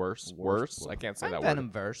 I can't say that word.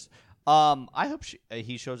 Venomverse. I hope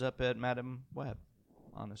he shows up at Madam Web.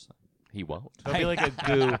 Honestly, He won't. There'll be like a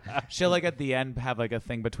goo. She'll like at the end have like a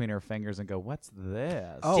thing between her fingers and go, "What's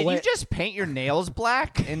this?" Oh, did wait. you just paint your nails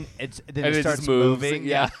black and then And it it starts just moves, moving?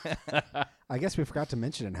 yeah. I guess we forgot to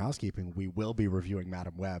mention in housekeeping, we will be reviewing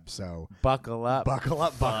Madam Web, so Buckle up. buckle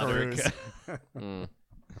up, buckaroos.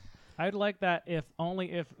 I'd like that if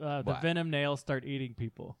the What? Venom nails start eating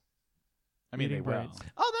people. I mean, they Eating will. brains.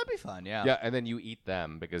 Oh, that'd be fun. Yeah. Yeah, and then you eat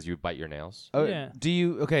them because you bite your nails. Oh, Yeah. Do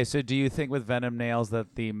you think with Venom nails that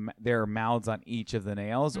there are mouths on each of the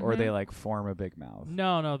nails, or they like form a big mouth?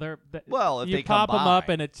 No, Well, if you they pop them up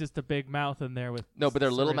combine. and it's just a big mouth in there with No, but they're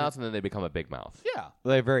little serrated- mouths and then they become a big mouth. Yeah.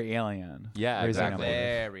 They're very alien. Yeah, Raising exactly. them.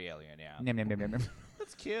 Very alien. Yeah. Nom, nom, nom, nom, nom.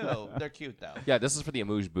 That's cute. They're cute though. Yeah, this is for the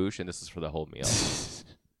amuse bouche and this is for the whole meal.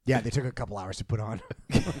 Yeah, they took a couple hours to put on.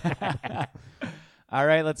 All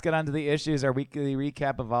right, let's get on to the issues. Our weekly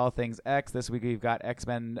recap of all things X. This week we've got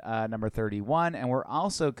X-Men number 31, and we're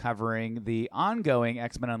also covering the ongoing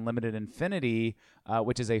X-Men Unlimited Infinity,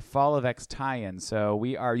 which is a Fall of X tie-in. So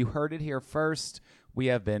you heard it here first. We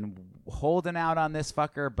have been holding out on this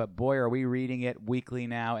fucker, but boy, are we reading it weekly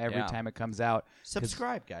now every Yeah. time it comes out. 'Cause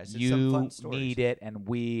Subscribe, guys. It's You some fun stories. need it, and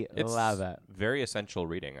we It's love it. very essential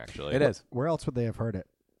reading, actually. It is. Where else would they have heard it?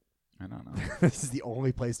 I don't know. This is the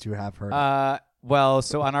only place to have heard it. Well,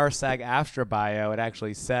 so on our SAG-AFTRA bio, it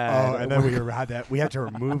actually said... Oh, and then we had that. We have to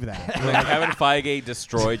remove that. Like Kevin Feige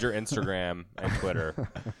destroyed your Instagram and Twitter.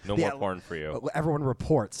 No Yeah. more porn for you. Everyone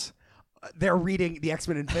reports. They're reading the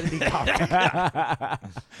X-Men Infinity comic.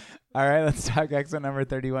 All right, let's talk X-Men number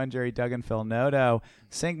 31, Jerry Duggan, Phil Noto.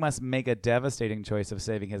 Sync must make a devastating choice of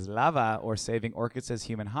saving his lava or saving Orchis'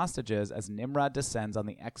 human hostages as Nimrod descends on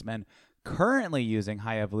the X-Men currently using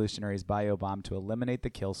High Evolutionary's biobomb to eliminate the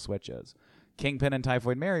kill switches. Kingpin and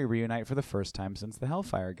Typhoid Mary reunite for the first time since the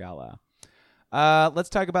Hellfire Gala. Let's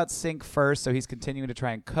talk about Sync first. So he's continuing to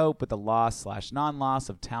try and cope with the loss/non-loss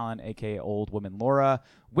of Talon, a.k.a. old woman Laura.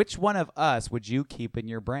 Which one of us would you keep in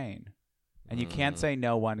your brain? And you can't say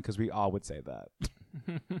no one because we all would say that.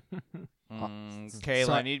 Kayla,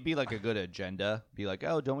 So- I need to be like a good agenda. Be like,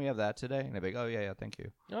 oh, don't we have that today? And I'd be like, oh, yeah, thank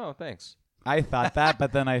you. Oh, thanks. I thought that,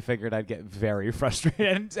 but then I figured I'd get very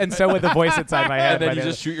frustrated. And so would the voice inside my head. And then by you the-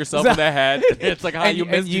 just shoot yourself in the head. It's like, you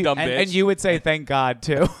missed, you dumb bitch. And you would say, thank God,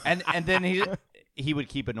 too. And then he would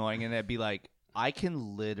keep annoying, and I'd be like, I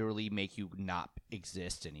can literally make you not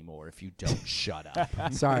exist anymore if you don't shut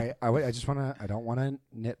up. Sorry, I just want to. I don't want to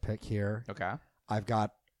nitpick here. Okay. I've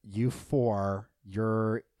got you four.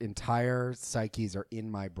 Your entire psyches are in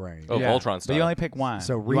my brain. Oh, Voltron But style. you only pick one.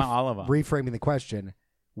 So you want all of them. reframing the question: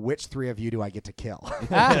 which three of you do I get to kill?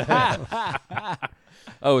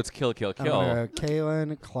 Oh, it's kill, kill, I'm kill. gonna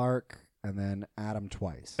Kaylin, Clark, and then Adam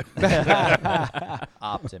twice.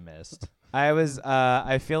 Optimist.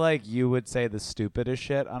 I feel like you would say the stupidest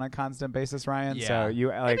shit on a constant basis, Ryan. Yeah. So you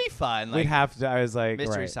like It'd be fun. we'd Like, have to. I was like,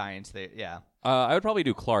 mystery right. science. Yeah. I would probably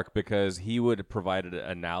do Clark because he would provide an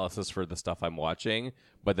analysis for the stuff I'm watching,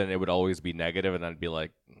 but then it would always be negative, and I'd be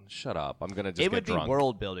like, shut up. I'm going to just It get would drunk. be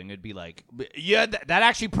world building. It'd be like, yeah, that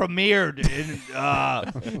actually premiered.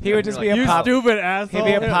 In, He would just be a You pop. stupid asshole.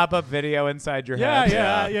 He'd be a pop-up video inside your Yeah, head.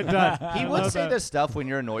 yeah, you're done. He I would love say that. the stuff when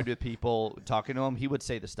you're annoyed with people talking to him. He would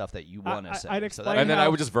say the stuff that you want to say. I'd So explain that- And then how- I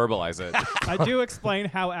would just verbalize it. I do explain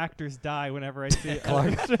how actors die whenever I see it.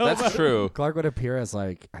 That's true. Clark would appear as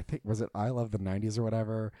like I think was it I Love the '90s or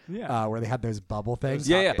whatever. Yeah. Where they had those bubble things.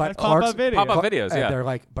 Yeah, yeah. But That's pop-up Clark's videos. Pop-up videos, and yeah. they're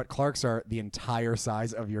like, but Clark's are the entire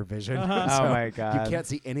size of your vision. Uh-huh. So Oh my God. You can't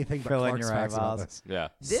see anything but Filling Clark's your facts about eyeballs. this. Yeah.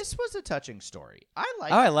 This was a touching story.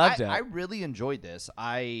 I loved it. I really enjoyed this.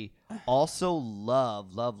 I also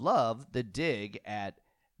love the dig at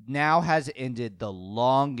now has ended the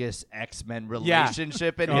longest X-Men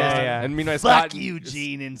relationship in Yeah, history. yeah. And meanwhile, Fuck Scott, you,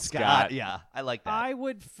 Gene and Scott. Scott. Yeah, I like that. I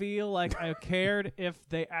would feel like I cared if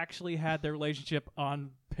they actually had their relationship on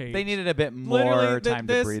page. They needed a bit more Literally, time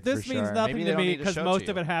this, to breathe. This for means sure. nothing Maybe they to don't me need to because show most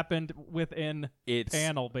to of you. it happened within It's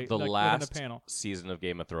panel. the within last a panel. season of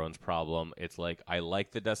Game of Thrones problem. It's like, I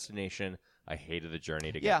like the destination. I hated the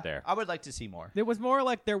journey to yeah, get there. I would like to see more. It was more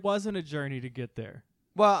like there wasn't a journey to get there.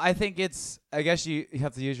 Well, I think I guess you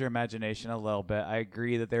have to use your imagination a little bit. I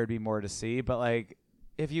agree that there would be more to see, but like,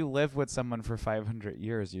 if you live with someone for 500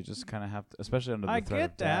 years, you just kind of have to, especially under the threat of I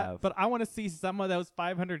get that, death. but I want to see some of those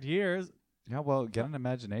 500 years. Yeah, well, get an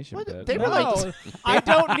imagination bit. They were like, I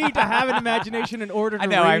don't need to have an imagination in order to I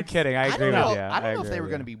know, read. I'm kidding. I agree with you. I don't know if agree they were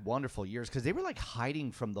with going to you. be wonderful years because they were like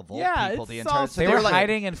hiding from the Volt Yeah, people it's the all- entire. They were like,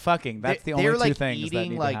 hiding and fucking. That's the only they were two like things that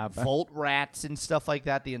eating need like to happen. Volt rats and stuff like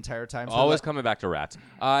that the entire time. So Always like, coming back to rats.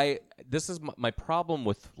 This is my problem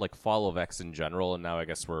with like Fall of X in general, and now I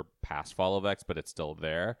guess we're past Fall of X, but it's still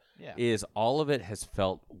there. Yeah. Is all of it has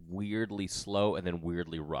felt weirdly slow and then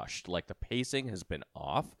weirdly rushed. Like the pacing has been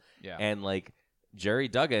off. Yeah. And like Jerry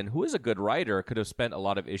Duggan, who is a good writer, could have spent a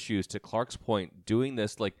lot of issues, to Clark's point, doing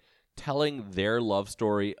this, like telling their love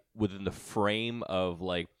story within the frame of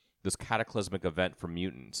like this cataclysmic event for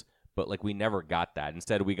mutants. But like we never got that.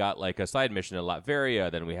 Instead, we got like a side mission in Latveria.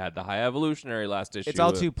 Then we had the High Evolutionary last issue. It's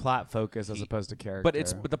all too plot focused as opposed to character.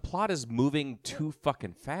 But the plot is moving too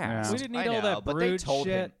fucking fast. We didn't need I all know, that but they brood told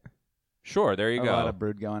shit. him. Sure, there you a go. lot of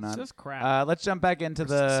brood going on. It's just crap. Let's jump back into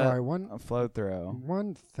the Sorry, one flow through.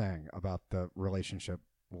 one thing about the relationship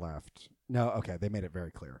left. No, okay, they made it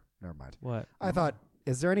very clear. Never mind. What? I thought,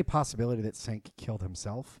 is there any possibility that Sync killed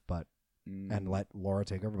himself, and let Laura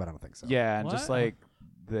take over? But I don't think so. Yeah, and just What? like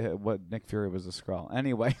what Nick Fury was a Skrull.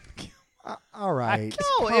 Anyway, All right.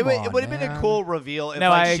 No, Come it on, would have been a man. cool reveal if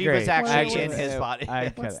No, like, I she agree. was actually Actually, in his body.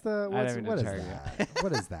 What's the I what's, didn't mean what to is target that?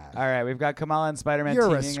 What is that? all right, we've got Kamala and Spider-Man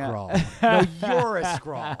You're a teaming up. Skrull. No, you're a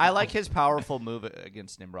Skrull. I like his powerful move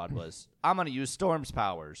against Nimrod was, I'm going to use Storm's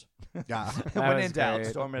powers. Yeah. When was in doubt, great.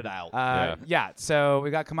 storm it out. Yeah, so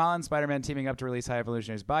we got Kamala and Spider-Man teaming up to release High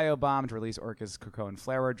Evolutionary's Biobomb, to release Orcus, Coco, and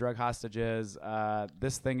Flare, drug hostages.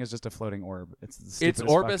 This thing is just a floating orb. It's the It's stupidest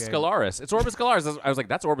Orbis fucking- Skullaris. It's Orbis Skullaris. I was like,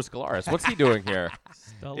 that's Orbis Skullaris. What's he doing here?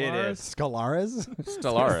 It is. Scalaris?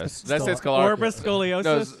 Stellaris. Did I say Skullaris? Orbis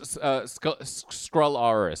scoliosis. No,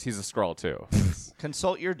 Skrullaris. He's a Skrull too.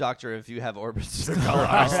 Consult your doctor if you have Orbis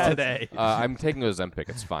Skullaris today. I'm taking a Ozempic.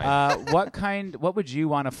 It's fine. What would you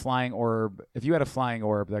want a flying orb? If you had a flying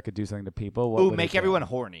orb that could do something to people, what Ooh, would it make do? everyone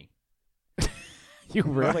horny. You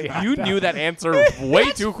really have You to- knew that answer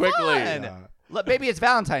way too quickly. fun. Look, maybe it's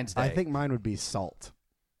Valentine's Day. I think mine would be salt.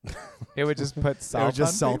 It would just put It salt. would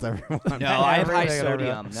just on salt people? everyone. No, I have high Everything,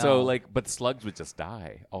 sodium. No. So like, but slugs would just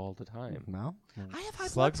die all the time. No? I have high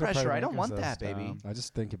Slugs blood are pressure. part I of don't want making that, so baby. I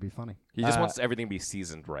just think it'd be funny. He just Uh, wants everything to be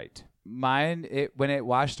seasoned right. Mine, when it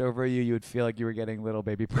washed over you, you would feel like you were getting little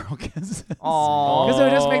baby pearl kisses. Aww. Because it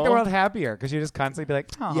would just make the world happier. Because you just constantly be like,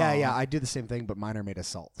 oh. Yeah, I do the same thing, but mine are made of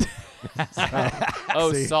salt.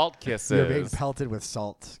 Oh, See, salt You're being kisses. pelted with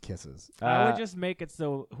salt kisses. I would just make it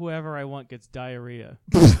so whoever I want gets diarrhea.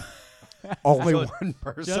 Only So- one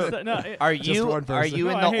person. Just, no, Are Just you one person. you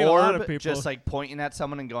No, in I hate the a lot of orb people. just like pointing at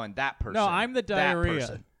someone and going that person? No, I'm the that diarrhea.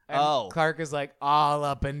 person. And Oh, Clark is like all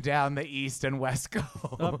up and down the east and west coast.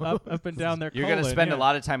 up and down their you're gonna colon, spend yeah. a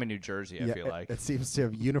lot of time in New Jersey. I Yeah, feel like. it seems to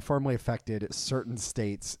have uniformly affected certain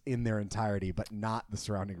states in their entirety, but not the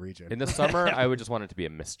surrounding region. In the summer, I would just want it to be a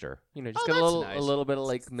mister. You know, just Oh, get a that's little, nice. a little bit of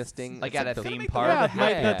like misting, Like It's at a the- theme Yeah, park.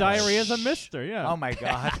 Yeah. the diarrhea is a mister. Yeah. Oh my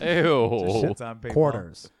god. Ew. Shit's on people.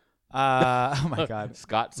 Quarters. Oh my god.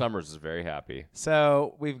 Scott Summers is very happy.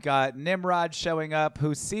 So we've got Nimrod showing up,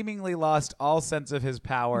 who seemingly lost all sense of his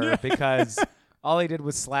power because all he did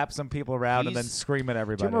was slap some people around and then He's- scream at Do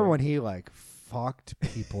everybody. you remember when he fucked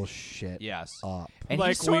people's shit Yes. up? And like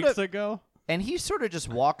he's sort weeks of, ago. and he's sort of just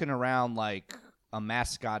walking around like a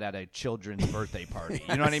mascot at a children's birthday party.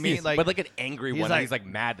 You know what I mean? Like, But like an angry he's one. like- he's like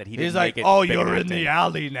mad that he he's didn't like, make it. "Oh, big you're enough in to-" the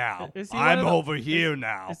alley now. Is he one I'm of the- over here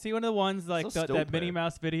now." Is he one of the ones like So that stupid. Minnie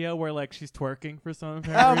Mouse video where like she's twerking for some Oh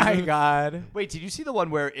apparent my reason? god. Wait, did you see the one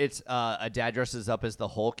where it's a dad dresses up as the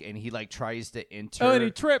Hulk and he like tries to enter? Oh, and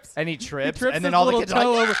he trips. and he trips, He trips and then his all the little kids are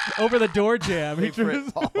toe like, over the door jam. He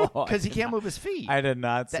trips. because he can't move his feet. I did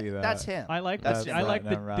not see that. That's him. I like That's that. him. I like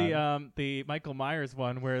Nimrod. the Michael Myers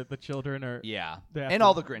one where the children are Yeah, They have and to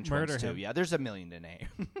all the Grinch murder ones too. him. Yeah, there's a million to name.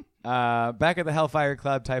 Back at the Hellfire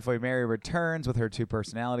Club, Typhoid Mary returns with her two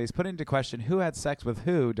personalities, putting into question who had sex with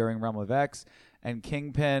who during Realm of X, and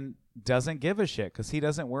Kingpin doesn't give a shit because he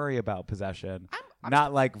doesn't worry about possession.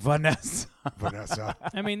 Not like Vanessa. Vanessa.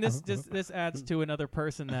 I mean, this adds to another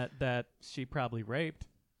person that she probably raped,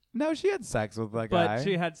 No, she had sex with that but guy.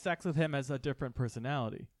 she had sex with him as a different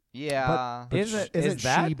personality. Yeah, But Is it- isn't is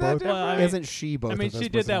that she that both? different? Well, I mean- isn't she both? I mean, of those she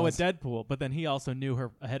did that with personalities? Deadpool, but then he also knew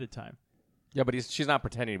her ahead of time. Yeah, but she's not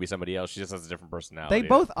pretending to be somebody else. She just has a different personality. They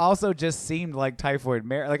both also just seemed like Typhoid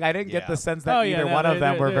Mary. Like I didn't get the sense that either one of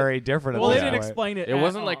them were very different. Well, at they this didn't point. explain it. It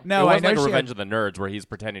wasn't like No, it wasn't I like know a she Revenge had- of the Nerds where he's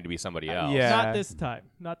pretending to be somebody else. Yeah. Not this time.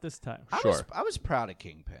 Not this time. Sure. I was proud of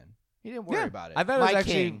Kingpin. He didn't worry about it. I thought it was My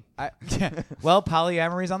actually. king. Well,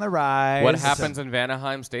 polyamory's on the rise. What happens in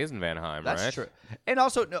Vanaheim stays in Vanaheim, That's right? true. And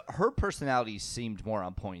also, no, her personality seemed more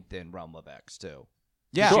on point than Realm of X too.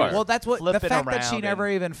 Yeah, Sure. well, that's what the Flipping fact that she around never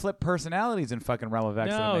and- even flipped personalities in fucking Realm of X.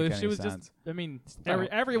 No, didn't make she any was sense. just. I mean,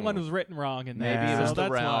 everyone was written wrong in there. Maybe it was so the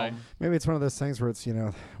that's realm. why. Maybe it's one of those things where it's,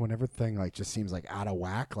 when everything like just seems like out of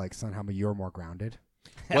whack, like somehow you're more grounded.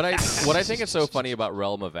 What I think is so funny about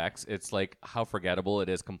Realm of X, it's like how forgettable it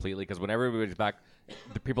is completely. Because when everybody's back,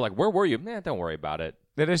 the people are like, "Where were you?" Man, don't worry about it.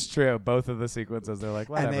 It is true. Both of the sequences, they're like,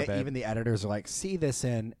 whatever, And babe. even the editors are like, see this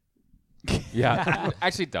in. Yeah,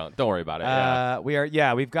 actually, don't worry about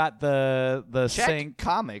it. We've got the Check Sync.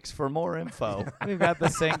 comics for more info. We've got the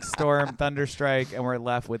Sync, Storm, Thunderstrike, and we're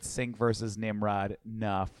left with Sync versus Nimrod.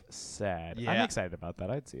 Enough said. I'm Yeah. excited about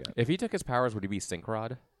that. I'd see it. If he took his powers, would he be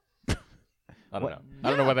Synkrod? I don't know. I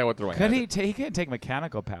don't know what that would throw my Could head. he can't take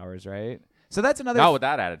mechanical powers, right? So that's another. Not with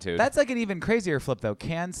that attitude. That's like an even crazier flip, though.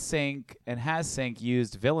 Can Sync and has Sync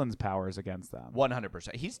used villains' powers against them?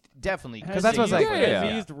 100%. He's definitely Because that's what's like- Has he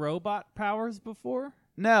Yeah. used robot powers before?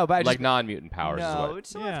 No, but I like just, non-mutant powers. is No, what- it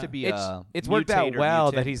still Yeah. have to be it's worked out mutate or well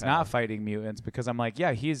mutant that he's power. not fighting mutants because I'm like,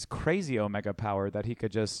 yeah, he's crazy Omega power that he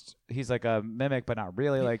could just. He's like a mimic, but not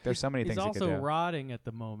really. Like there's so many He's things he also could do. rotting at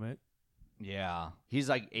the moment Yeah. He's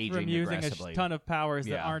like aging from using aggressively. a ton of powers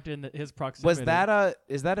that Yeah. aren't in his proximity.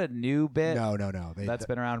 Is that a new bit? No. That's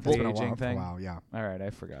been around for It's the been a aging while, for a thing. while, yeah. All right, I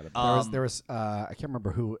forgot about. There was I can't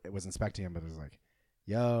remember who it was inspecting him, but it was like,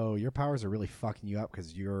 yo, your powers are really fucking you up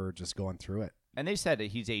because you're just going through it. And they said that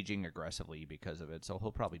he's aging aggressively because of it, so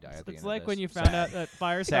he'll probably die at the end It's of like this. when you found out that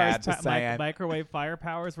Sad to Firestar's say it. microwave fire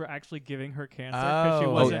powers were actually giving her cancer Oh, she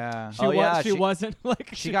wasn't. yeah. She wasn't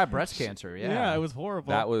like She got breast cancer, yeah. it was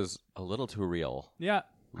horrible. that was a little too real. yeah.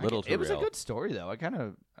 Little too It was real. a good story, though. I kind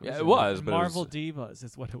of... Yeah, it was, but Marvel it was, Divas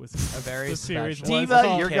is what it was. A very the series special- was Diva,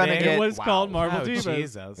 called. you're gonna It get- was wow. called Marvel Oh, Divas.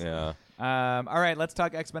 Jesus. yeah. All right, let's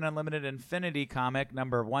talk X-Men Unlimited Infinity comic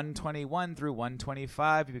number 121 through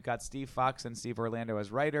 125. We've got Steve Fox and Steve Orlando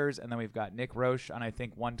as writers, and then we've got Nick Roche on, I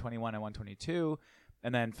think, 121 and 122,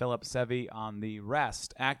 and then Philip Sevi on the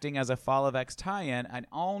rest. Acting as a Fall of X tie-in, an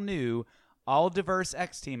all-new, all-diverse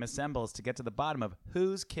X team assembles to get to the bottom of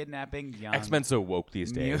who's kidnapping young X-Men so woke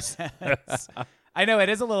these days. mutants. I know it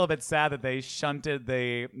is a little bit sad that they shunted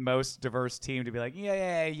the most diverse team to be like,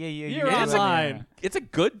 yeah. You're guys are- online. It's a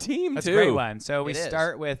good team That's too. a great one. So we It is.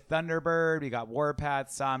 start with Thunderbird. We got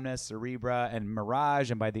Warpath, Somnus, Cerebra, and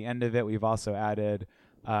Mirage. And by the end of it, we've also added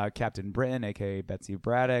Captain Britain, a.k.a. Betsy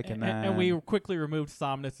Braddock. And we quickly removed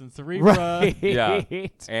Somnus and Cerebra. Right. Yeah.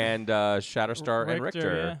 And Shatterstar and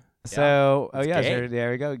Richter. Yeah. So, It's yeah, gay. sure,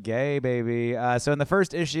 there we go. Gay, baby. So in the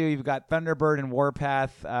first issue, you've got Thunderbird and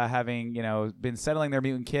Warpath having, been settling their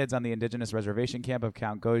mutant kids on the indigenous reservation camp of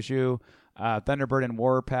Count Goju. Thunderbird and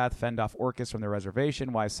Warpath fend off Orcus from the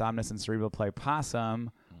reservation, while Somnus and Cerebral play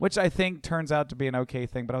possum, which I think turns out to be an okay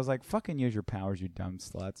thing. But I was like, fucking use your powers, you dumb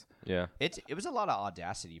sluts. Yeah. It was a lot of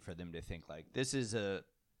audacity for them to think, like, this is a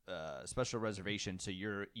special reservation, so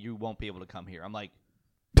you won't be able to come here. I'm like,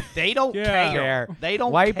 they don't Yeah. care. They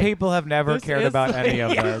don't White care. people have never This cared is about like- any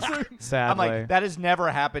of this, I'm sadly. like, that has never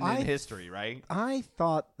happened I- in history, right? I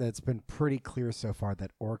thought that it's been pretty clear so far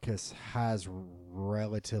that Orcus has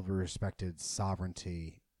relatively respected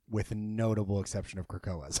sovereignty, with the notable exception of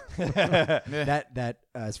Krakoa's. that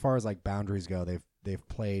as far as like boundaries go, they've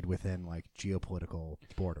played within like geopolitical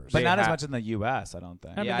borders. But They not as ha- much in the U.S., I don't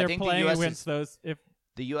think. I mean, Yeah, I they're think the playing US against is- those. If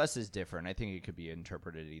The U.S. is different. I think it could be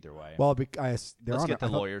interpreted either way. well, they're Let's on get the I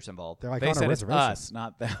thought lawyers involved. They're like They on a said it's reservation. us,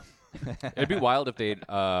 not them. It'd be wild if they'd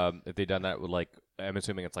done that with like I'm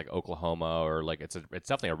assuming it's like Oklahoma or like it's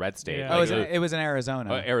definitely a red state. Yeah. Oh, Like, it was in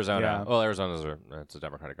Arizona. Arizona. Yeah. Well, it's a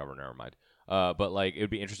Democratic governor. Never mind. But like it would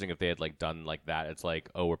be interesting if they had like done like that. It's like,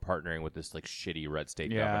 oh, we're partnering with this like shitty red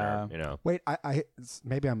state Yeah. governor. Wait,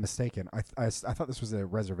 maybe I'm mistaken. I thought this was a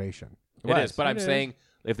reservation. It is. But It I'm is. saying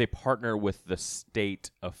if they partner with the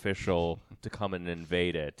state official to come and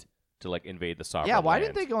invade it, to like invade the sovereign. Yeah, why land.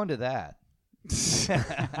 didn't they go into that?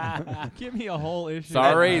 give me a whole issue.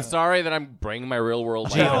 Sorry that I'm bringing my real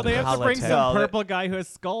world life. No, into they have to bring Politics. some purple guy who has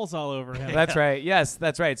skulls all over him. That's right. Yes,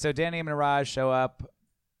 that's right. So Danny and Mirage show up.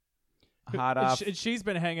 hot off. She's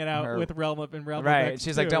been hanging out her- with Realm of right. X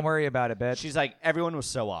She's like, too. don't worry about it, bitch. She's like, everyone was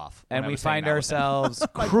so off. when and I we was hanging find out with them. ourselves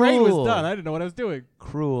My brain cruel. was done. I didn't know what I was doing.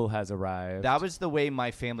 Cruel has arrived. That was the way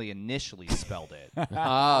my family initially spelled it.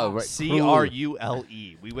 Ah, right.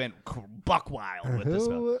 Crule. We went buck wild with this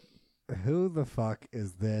one. Who the fuck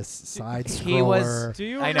is this side scroller? He was- Do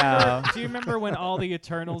you I remember, know. Do you remember when all the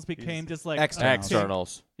Eternals became just like Externals.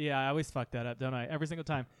 Externals. Yeah, I always fuck that up, don't I? Every single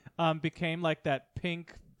time. Became like that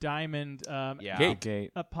pink diamond Yeah.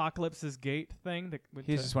 Gate. Apocalypse's Gate thing. That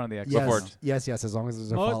He's just one of the Yes, Externals. yes, as long as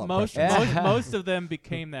there's a most follow-up most, question. most of them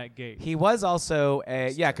became that gate. He was also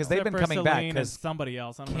because they've Except been for coming back Celine and because somebody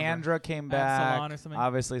else. I don't remember. Kendra came Absalon back. or something?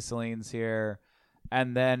 Obviously, Celine's here,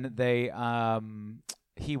 and then they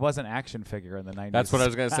he was an action figure in the 90s. That's what I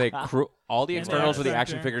was going to say. All the And externals the of the X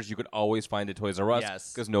action Factor. figures you could always find at Toys R Us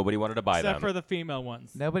Yes. because nobody wanted to buy Except them. for the female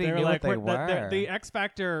ones. Nobody they were knew like, what they we're- were. The X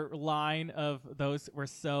Factor line of those were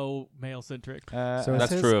so male centric. So is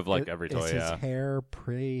That's his- true of, like, every toy, Is yeah. his hair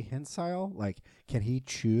prehensile? Like, can he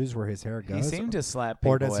choose where his hair goes? he seemed to slap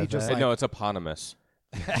people Or does he with just, it. like- No, it's eponymous.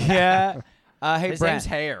 Yeah. Hey, His Brent, name's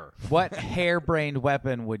Hair. what harebrained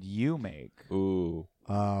weapon would you make? Ooh.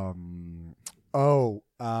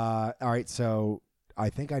 All right. So I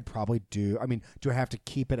think I'd probably do. I mean, do I have to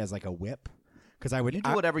keep it as like a whip? Because I would. You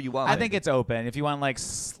do whatever you want. I think it's open. If you want like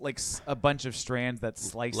a bunch of strands that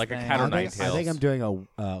slice Like a things. cat or I nine think, I think tails. I'm doing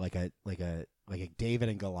a like a David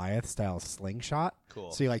and Goliath style slingshot.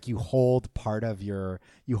 Cool. So you hold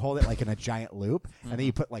it like in a giant loop, and then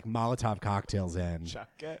you put like Molotov cocktails in. Chuck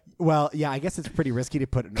it. Well, yeah, I guess it's pretty risky to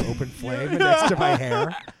put an open flame next to my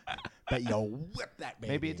hair, but you'll whip that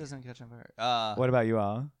baby. Maybe it doesn't catch on fire. What about you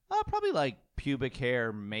all? Probably like pubic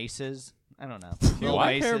hair maces. I don't know. Pubic Little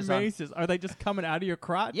hair maces on- maces. Are they just coming out of your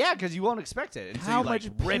crotch? Yeah, because you won't expect it. And so How you, like,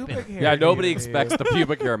 much rip pubic it. hair? Yeah, do nobody you expects the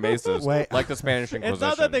pubic hair maces Wait. like the Spanish Inquisition. It's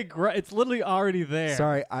not that they grow. It's literally already there.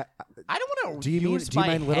 Sorry, I don't want to do you mean use do you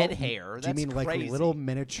my mean little head hair. Do you That's mean like crazy. little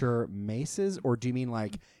miniature maces, or do you mean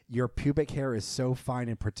like your pubic hair is so fine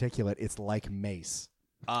and particulate it's like mace?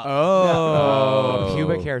 Oh, No.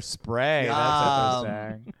 pubic hair spray. That's what they're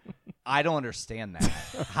saying. I don't understand that.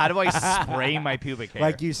 How do I spray my pubic hair?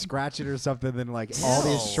 Like you scratch it or something, then like all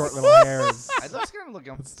these No. short little hairs. That's gonna look.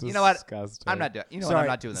 You know what? Disgusting. I'm not doing. You know what? Sorry, I'm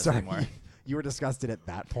not doing this sorry. anymore. You were disgusted at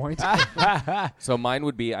that point. So mine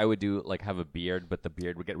would be I would do like have a beard, but the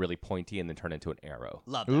beard would get really pointy and then turn into an arrow.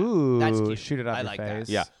 Love that. Ooh, That's cute. shoot it up I your like face.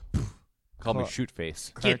 that. Yeah. Call me shoot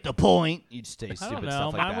face. Get the point. You'd stay I stupid don't know.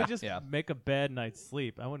 stuff like Mine that. would just yeah. make a bed and I'd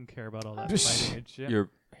sleep. I wouldn't care about all that fighting and shit. Your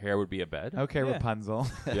hair would be a bed. Okay, Yeah. Rapunzel.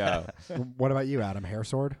 Yeah. What about you, Adam? Hair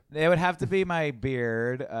sword? It would have to be my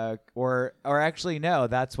beard, or actually no,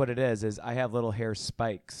 that's what it is I have little hair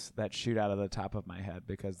spikes that shoot out of the top of my head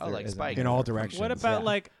because Oh, there like isn't spikes. In hair. all directions. What about Yeah.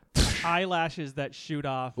 like eyelashes that shoot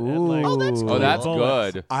off? Ooh. And, like, Oh, that's Oh, that's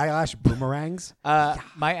bullets? good. Eyelash boomerangs? My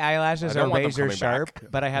eyelashes I are don't want them razor coming sharp,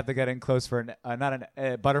 back. but I have to get in close for not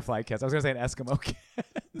a butterfly kiss. I was gonna say an Eskimo kiss.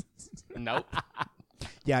 Nope.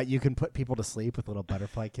 Yeah, you can put people to sleep with little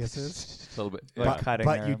butterfly kisses. A little bit. Like Yeah. cutting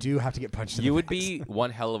But them. you do have to get punched in You the would face. be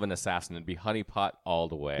one hell of an assassin. It'd be honeypot all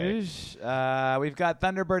the way. We've got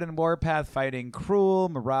Thunderbird and Warpath fighting Cruel.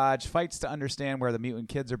 Mirage fights to understand where the mutant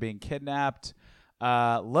kids are being kidnapped.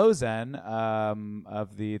 Lozen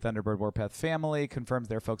of the Thunderbird Warpath family confirms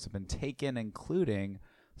their folks have been taken, including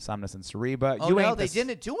Somnus and Cereba. Oh no, they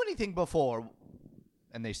didn't do anything before,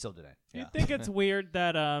 and they still didn't. You think it's weird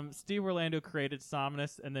that Steve Orlando created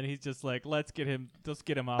Somnus and then he's just like, let's get him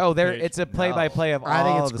off. Oh, the there page. it's a play-by-play of I think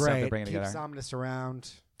all it's the stuff they're great. bringing Keep together. Somnus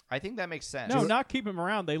around. I think that makes sense. No, not keep him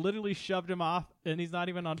around. They literally shoved him off, and he's not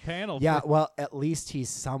even on panel. Yeah, for- well, at least he's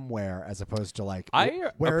somewhere as opposed to like. I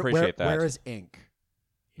appreciate that. Where is Ink?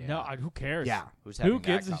 no, who cares? Yeah. Who's Who having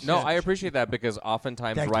gives that a conversation? No, shit. I appreciate that because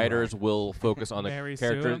oftentimes Thank you, writers Ryan. will focus on the Mary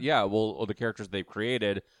characters. Sue. Yeah, or the characters they've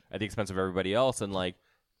created at the expense of everybody else, and like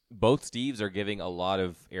both Steves are giving a lot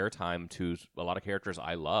of airtime to a lot of characters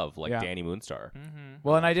I love, like Yeah. Danny Moonstar.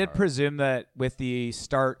 Well, and I did presume that with the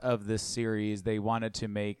start of this series, they wanted to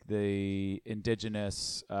make the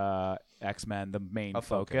indigenous X-Men the main A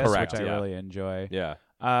focus. focus, Correct, which I yeah. really enjoy. Yeah.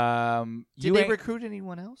 Did you they ain't- recruit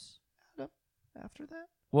anyone else after that?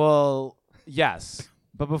 Well, yes.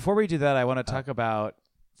 But before we do that, I want to talk about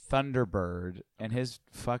Thunderbird and his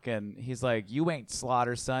fucking. He's like, "You ain't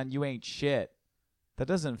Slaughter, son. You ain't shit." That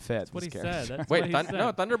doesn't fit. That's what he this said. character. That's Wait, what he said.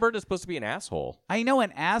 no, Thunderbird is supposed to be an asshole. I know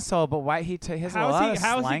an asshole, but why he has a lot of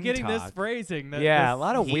How is he slang getting talk. this phrasing? That Yeah, this, a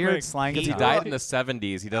lot of weird like, slang He talk. died in the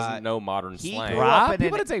 70s. He doesn't know modern he slang. grew up Bra? in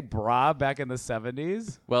People an- didn't say bra back in the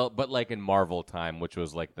 70s. Well, but like in Marvel time, which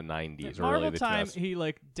was like the 90s, or Marvel really the time, just. he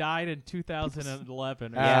like died in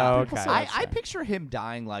 2011. Yeah. okay. I picture him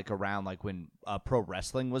dying like around like when pro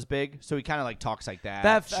wrestling was big. So he kind of like talks like that,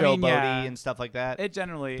 That's- I mean, showboaty yeah. and stuff like that. It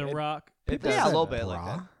generally. The Rock. It yeah, a does. little bit like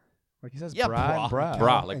that. Like he says Yeah, bra and bra. bra.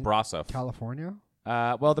 Bra, like bra stuff. California.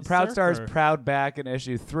 Well, the Proud Stars Surfer. proud back in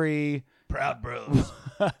issue 3. Proud Bros.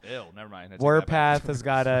 Ew, never mind. I take that back. Warpath has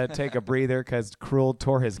got to take a breather because Cruel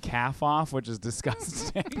tore his calf off, which is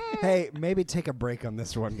disgusting. Hey, maybe take a break on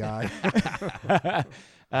this one, guy.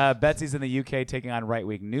 Betsy's in the UK taking on Right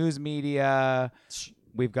Wing News Media.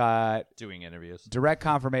 We've got Doing interviews. direct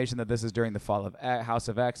confirmation that this is during the fall of House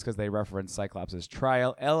of X because they reference Cyclops'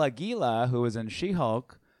 trial. El Aguila, who was in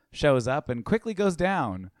She-Hulk, shows up and quickly goes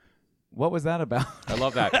down. What was that about? I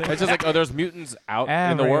love that. It's just like, oh, there's mutants out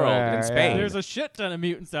in the world Everywhere, in Spain. There's a shit ton of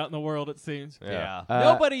mutants out in the world, it seems. Yeah.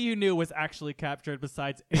 Nobody you knew was actually captured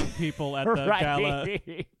besides 8 people at the gala.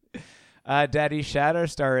 Daddy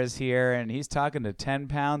Shatterstar is here, and he's talking to 10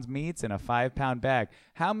 pounds meats in a 5-pound bag.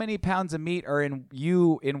 How many pounds of meat are in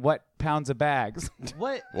what pounds of bags?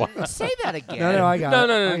 What? Say that again. No, I got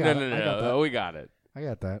no, it. no. We got it. I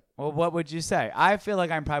got that. Well, what would you say? I feel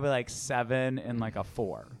like I'm probably like 7 and like a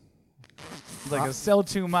 4. Like it's still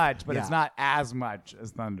too much, but it's Yeah. not as much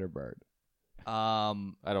as Thunderbird. I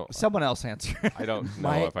don't. Someone else answer. I don't know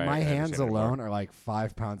My if I my hands understand anymore. alone are like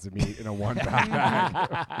 5 pounds of meat in a 1-pound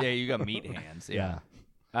bag. Yeah, you got meat hands. Yeah.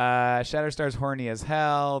 Shatterstar's horny as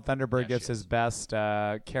hell. Thunderbird Yeah, gives she his best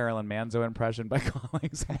Carolyn Manzo impression by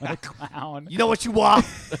calling someone a clown. You know what you are?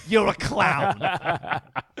 You're a clown.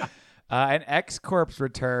 An X-Corpse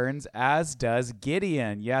returns, as does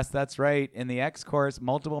Gideon. Yes, that's right. In the X-Corpse,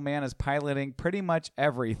 Multiple Man is piloting pretty much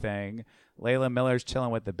everything. Layla Miller's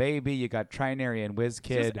chilling with the baby. You got Trinary and Just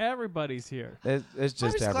WizKid. everybody's here. It's I'm just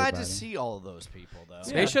just glad everybody. to see all of those people, though.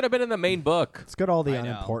 They should have been in the main book. It's good all the I know.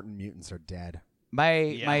 unimportant mutants are dead. My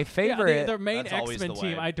Yeah, favorite. the main That's always X-Men the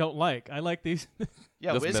team way. I don't like. I like these.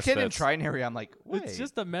 Yeah, Those WizKid and misfits. Trinary, I'm like, wait. It's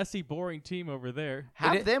just a messy, boring team over there.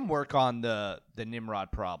 have them work on the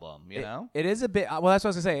Nimrod problem, you know? It is a bit. Well, that's what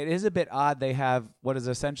I was gonna say. It is a bit odd. They have what is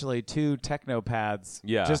essentially 2 technopaths,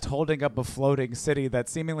 Yeah. just holding up a floating city that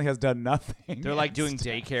seemingly has done nothing. They're like doing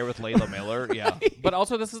daycare with Layla Miller. Yeah. But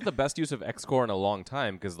also, this is the best use of X-Core in a long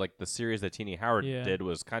time because, like, the series that Teenie Howard Yeah. did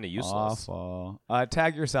was kind of useless. Awful.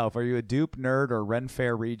 Tag yourself. Are you a dupe, nerd, or Ren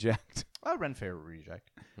Fair reject? Ren Fair reject.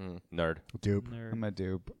 Nerd. Dupe. Nerd. I'm a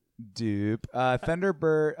dupe. Dupe.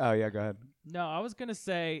 Thunderbird. Oh yeah, go ahead. No, I was gonna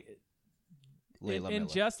say, Layla in Miller.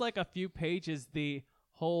 just like a few pages, the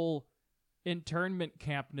whole internment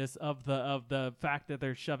campness of the fact that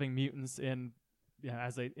they're shoving mutants in,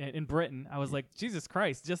 in Britain. I was like, Jesus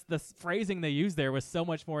Christ! Just the phrasing they used there was so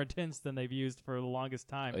much more intense than they've used for the longest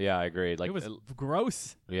time. Yeah, I agree. Like, it was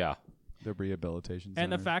gross. yeah. The rehabilitation.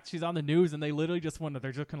 And the center. fact she's on the news and they literally just wanted,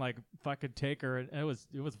 they're just gonna like fucking take her, and it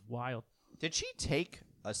was wild. Did she take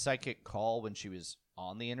a psychic call when she was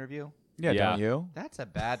on the interview? Yeah, Yeah. don't you? That's a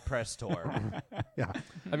bad press tour. Yeah.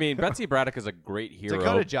 I mean, Betsy Braddock is a great hero,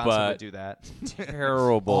 Dakota Johnson but would do that.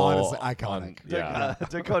 terrible. Honestly, iconic. Yeah.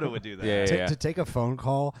 Dakota would do that. Yeah. To take a phone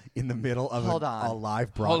call in the middle of Hold a on.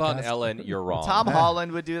 live Hold broadcast. on, Ellen, you're wrong. Tom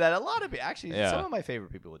Holland would do that. A lot of actually, Yeah. some of my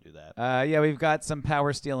favorite people would do that. Yeah, we've got some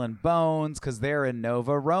Power Steel and Bones because they're in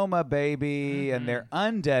Nova Roma, baby, and they're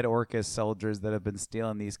undead Orcus soldiers that have been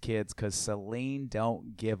stealing these kids because Selene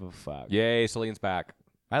don't give a fuck. Yay, Celine's back.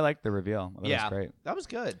 I like the reveal. That yeah, was great. that was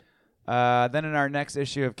good. Then in our next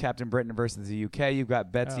issue of Captain Britain versus the UK, you've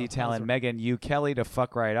got Betsy telling Megan U. Kelly to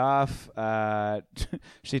fuck right off.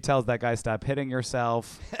 She tells that guy, stop hitting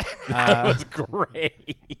yourself. That was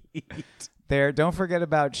great. There, don't forget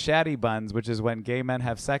about shatty buns, which is when gay men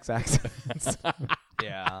have sex accidents.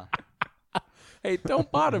 Yeah. Hey, don't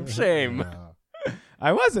bottom shame.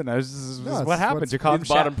 I wasn't. I was just, No, it's what happened? what's- You call them He's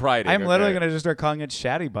bottom priding, I'm literally okay. going to just start calling it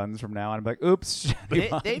shatty buns from now on. I'm like, oops, shatty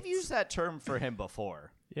buns. They've used that term for him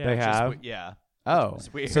before. Yeah, They it's Just have? yeah. Oh,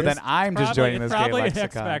 It's weird. so then I'm just joining this gay probably X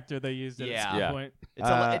lexicon. Factor they used it Yeah. at some Yeah. point.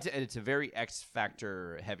 It's a very X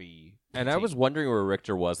Factor heavy. And I was wondering where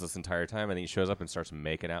Richter was this entire time, and he shows up and starts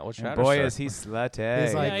making out with And Shatterstar. boy, is he slutty.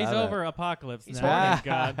 He's like- Yeah, he's love it. over Apocalypse He's now. horny. Thank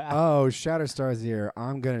God. Oh, Shatterstar's here.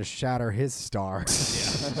 I'm gonna shatter his star.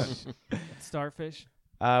 Starfish.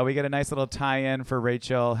 We get a nice little tie-in for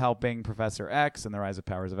Rachel helping Professor X and the Rise of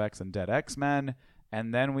Powers of X and Dead X-Men.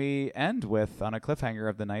 And then we end with, on a cliffhanger,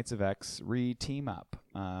 of the Knights of X re-team up.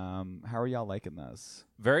 How are y'all liking this?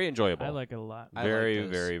 Very enjoyable. I like it a lot. Very,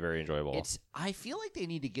 very, very enjoyable. I feel like they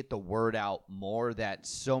need to get the word out more that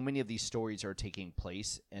so many of these stories are taking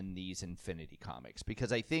place in these Infinity comics,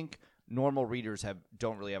 because I think normal readers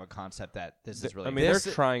don't really have a concept that this is really. I mean, they're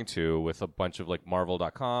trying to with a bunch of like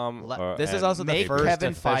Marvel.com. This is also the make first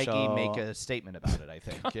Kevin official... Feige make a statement about it, I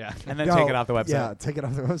think. Yeah. And then take it off the website. Yeah, take it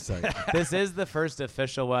off the website. This is the first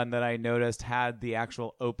official one that I noticed had the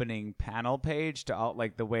actual opening panel page to out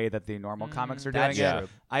like the way that the normal comics are doing that's it. true.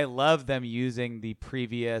 I love them using the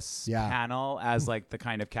previous panel as like the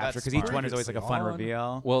kind of capture, because each one is always like a fun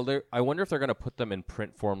reveal. Well, I wonder if they're going to put them in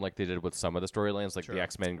print form like they did with some of the storylines, like the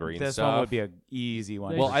X-Men Green This stuff. one would be an easy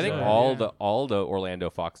one. Well, They I think should, all the Orlando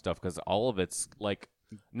Fox stuff, because all of it's like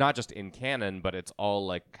not just in canon, but it's all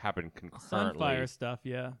like happened concurrently. Sunfire stuff,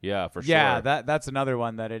 yeah. Yeah, for sure. Yeah, that's another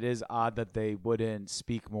one that it is odd that they wouldn't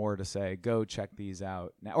speak more to say, go check these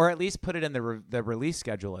out now, or at least put it in the release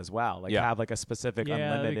schedule as well. Like have like a specific Yeah,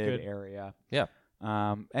 that'd be unlimited good. area. Yeah.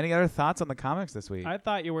 Any other thoughts on the comics this week? I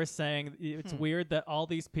thought you were saying it's weird that all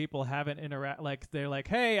these people haven't like they're like,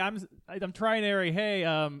 hey, I'm Trinary,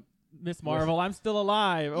 hey, Miss Marvel, I'm still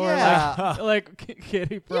alive, or like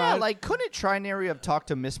Kitty Pryde. Yeah, like couldn't Trinary have talked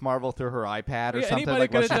to Miss Marvel through her iPad or Yeah, something, anybody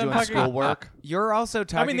like while could've she's done doing fucking- schoolwork? You're also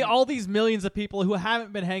talking. I mean, all these millions of people who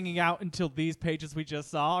haven't been hanging out until these pages we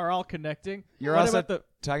just saw are all connecting. You're What also about the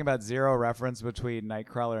talking about zero reference between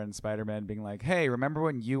Nightcrawler and Spider-Man being like, hey, remember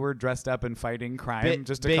when you were dressed up and fighting crime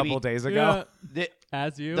just a baby. couple days ago? yeah,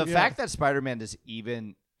 as you The yeah. fact that Spider-Man is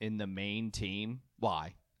even in the main team,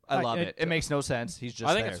 why? I love it. It makes no sense. He's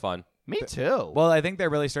just I think there. it's fun. Me too. Well, I think they're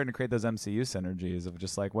really starting to create those MCU synergies of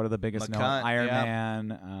just like, what are the biggest known? McCann, Iron yeah.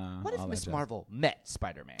 Man. What if all that Miss jazz. Marvel met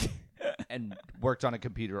Spider-Man and worked on a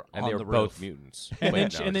computer And on they were the both roof? mutants. and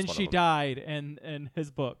Wait, then, no, and then it's one she of them. died in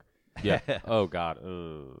his book. Yeah. Oh God.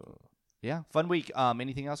 Ugh. Yeah, fun week.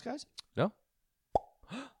 Anything else, guys? No.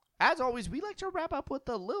 As always, we like to wrap up with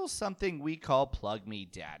a little something we call Plug Me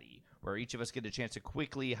Daddy, where each of us get a chance to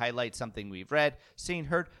quickly highlight something we've read, seen,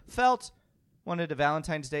 heard, felt, wanted a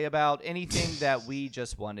Valentine's Day about, anything that we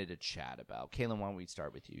just wanted to chat about. Kaylin, why don't we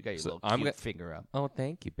start with you? You got your So little I'm cute gonna- finger up. Oh,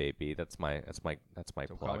 thank you, baby. That's my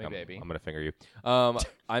call plug. me I'm, baby. I'm gonna finger you.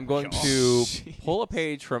 I'm going to pull a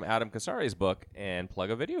page from Adam Kasari's book and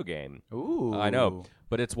plug a video game. Ooh. I know,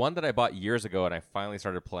 but it's one that I bought years ago, and I finally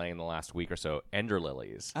started playing in the last week or so. Ender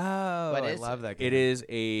Lilies. Oh, What I is love that game. It is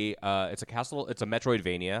it's a castle. It's a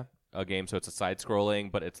Metroidvania game, so it's a side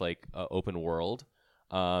scrolling, but it's like open world,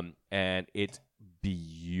 and it's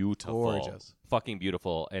beautiful, Gorgeous. fucking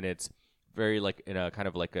beautiful, and it's very like in a kind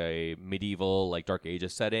of like a medieval like Dark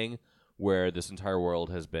Ages setting where this entire world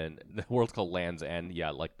has been the world's called Land's End,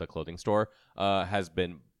 like the clothing store, has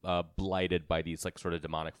been blighted by these like sort of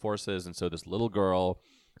demonic forces, and so this little girl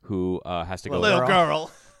who has to go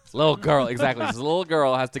little girl exactly this little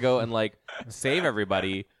girl has to go and like save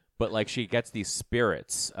everybody, but like she gets these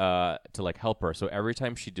spirits to like help her, so every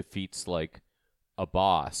time she defeats like a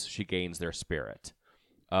boss, she gains their spirit.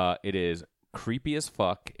 It is creepy as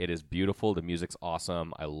fuck. It is beautiful. The music's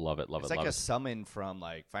awesome. I love it. Love It's it. like love a it. summon from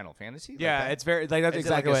like Final Fantasy. Yeah, like that? it's very like that's Is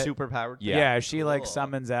exactly it what. like a super powered? Yeah. She like Cool.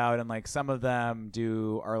 summons out, and like some of them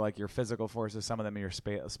are like your physical forces, some of them are your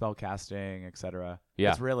spell casting, etc.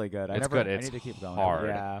 Yeah. It's really good. It's good. I It's need to keep going. hard.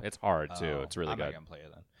 Yeah. It's hard too. It's really I'm not good. gonna play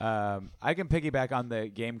it then. I can piggyback on the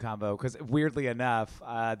game combo because weirdly enough,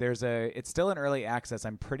 it's still in early access.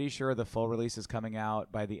 I'm pretty sure the full release is coming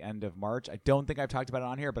out by the end of March. I don't think I've talked about it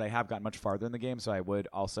on here, but I have gotten much farther in the game, so I would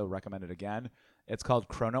also recommend it again. It's called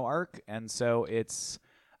Chrono Arc, and so it's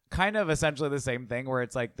kind of essentially the same thing where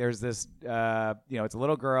it's like there's this it's a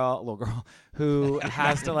little girl who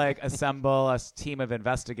has to like assemble a team of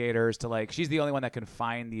investigators to like she's the only one that can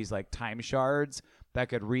find these like time shards that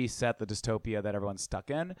could reset the dystopia that everyone's stuck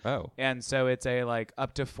in. Oh. And so it's a like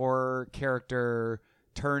up to 4 character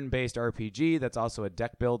turn-based RPG that's also a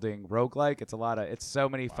deck building roguelike. It's so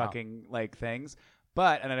many fucking like things.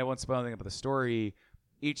 But and I won't spoil anything about the story.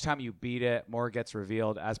 Each time you beat it, more gets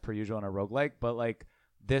revealed as per usual in a roguelike, but like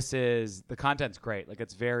the content's great. Like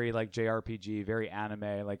it's very like JRPG, very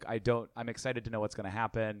anime. Like I'm excited to know what's going to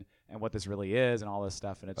happen and what this really is and all this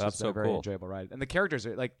stuff. And it's That's just so a very cool. enjoyable ride. And the characters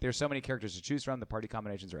are like, there's so many characters to choose from. The party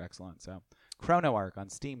combinations are excellent. So Chrono Arc on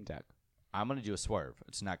Steam Deck. I'm gonna do a swerve.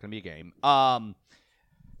 It's not gonna be a game.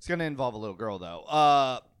 It's gonna involve a little girl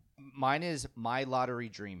though. Mine is My Lottery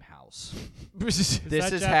Dream House. Is This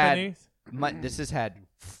that has Japanese? This has had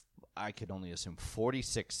I could only assume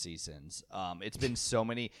 46 seasons. It's been so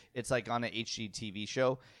many. It's like on an HGTV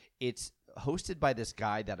show. It's hosted by this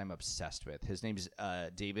guy that I'm obsessed with. His name's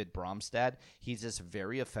David Bromstad. He's this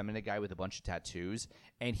very effeminate guy with a bunch of tattoos,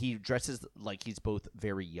 and he dresses like he's both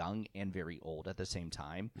very young and very old at the same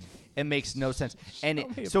time. It makes no sense. And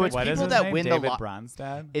so it's What is people his that name? win David the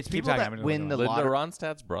Bronstad? It's Keep people talking, that I'm gonna win the look Linda lottery.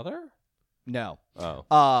 Ronstadt's brother? No. Oh.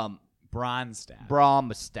 Bronstad.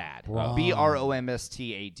 Bromstad. Brom.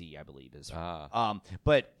 Bromstad, I believe is.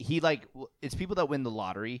 But he it's people that win the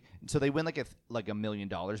lottery, so they win like $1 million,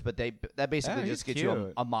 but that basically he's just gets you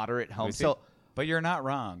cute. a moderate home. We see- So But you're not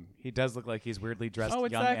wrong. He does look like he's weirdly dressed Oh,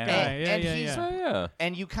 it's young that and guy. old. Yeah, and yeah, he's- yeah. Oh, yeah.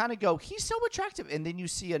 and you kind of go, he's so attractive, and then you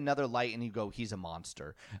see another light, and you go, he's a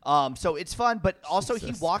monster. So it's fun, but also he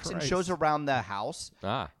Jesus walks and Christ. shows around the house,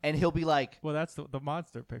 and he'll be like, Well, that's the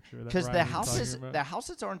monster picture. because the houses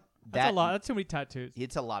aren't That's that. a lot. That's too many tattoos.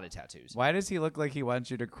 It's a lot of tattoos. Why does he look like he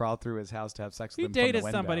wants you to crawl through his house to have sex He with him from the dated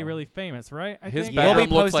window? somebody really famous, right? I His think. Yeah. bedroom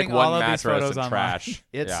We'll be looks like posting all one of these mattress photos and online. trash.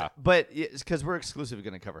 It's yeah. but it's because we're exclusively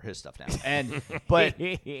going to cover his stuff now, and but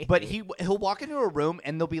he'll walk into a room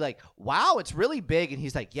and they'll be like, "Wow, it's really big," and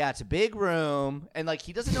he's like, "Yeah, it's a big room," and like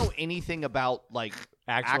he doesn't know anything about like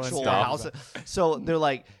Actual house. stuff. So they're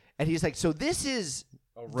like, and he's like, "So this is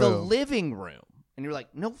the living room," and you're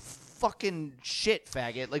like, "No fucking shit,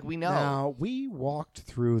 faggot! Like we know Now, we walked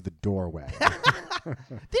through the doorway.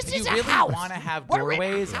 this You is a really house. want to have We're in a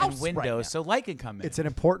doorways house and right windows now. so light can come in. It's an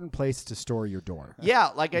important place to store your door. Yeah,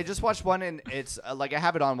 like I just watched one, and it's like I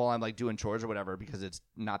have it on while I'm like doing chores or whatever because it's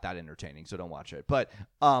not that entertaining, so don't watch it. But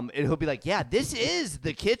it'll be like, yeah, this is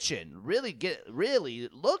the kitchen. Really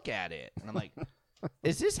look at it, and I'm like,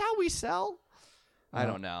 is this how we sell? I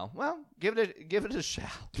don't know. Well, give it a shout.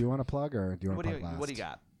 Do you want to plug or do you want to plug last? What do you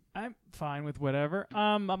got? I'm fine with whatever.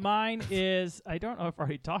 Mine is I don't know if I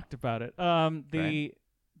already talked about it. Not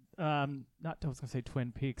I was gonna say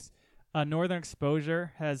Twin Peaks. Northern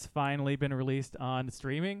Exposure has finally been released on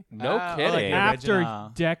streaming. No Oh, kidding. like After original.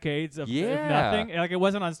 decades of Yeah. nothing, like it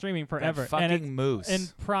wasn't on streaming forever. That fucking and it's, moose.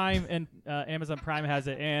 And Prime and Amazon Prime has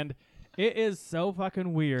it, and it is so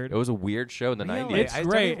fucking weird. It was a weird show in the Really? 90s. It's I don't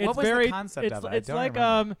great. even- what It's was the very. concept it's of it? I it's don't like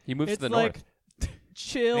remember. He moves to it's the like north.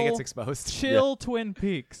 chill. He gets exposed. Chill Twin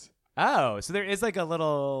Peaks. Oh, so there is like a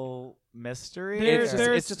little mystery. There's-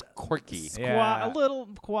 It's just quirky. Yeah. A little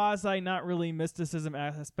quasi, not really mysticism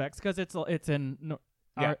aspects because it's in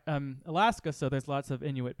Alaska, so there's lots of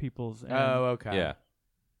Inuit peoples. And, Oh, okay. Yeah.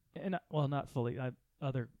 and well, not fully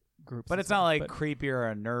other groups, But and it's not stuff, like but- creepy or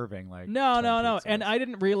unnerving. Like No. Twin Peaks And is. I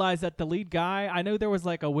didn't realize that the lead guy. I know there was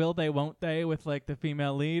like a will they won't they with like the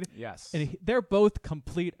female lead. Yes. And they're both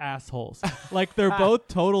complete assholes. Like they're both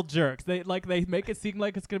total jerks. They make it seem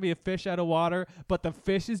like it's gonna be a fish out of water, but the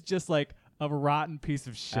fish is just like a rotten piece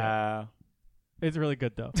of shit. It's really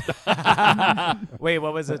good though. Wait,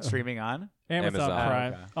 what was it streaming on? Amazon Amazon.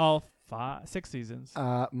 Prime. Okay. All 6 seasons.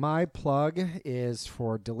 My plug is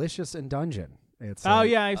for Delicious in Dungeon. It's Oh an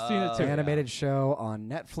yeah, I've seen it too. animated show on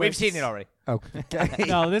Netflix. We've seen it already. Okay.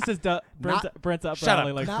 No, this is Brent's up Shut alley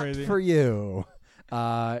up. like Not crazy. for you.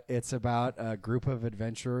 It's about a group of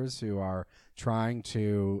adventurers who are trying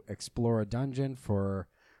to explore a dungeon for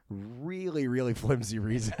really, really flimsy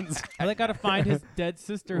reasons. Well, they got to find his dead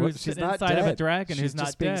sister Well, who's she's sitting not inside of a dead. dragon She's who's just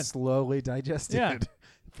not being dead. slowly digested. Yeah.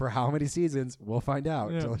 For how many seasons? We'll find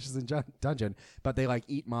out. Yeah. Delicious in Dungeon. But they like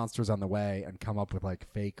eat monsters on the way and come up with like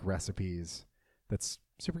fake recipes. That's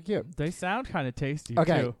super cute. They sound kind of tasty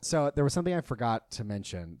Okay, too. so there was something I forgot to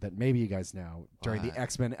mention that maybe you guys know during the What?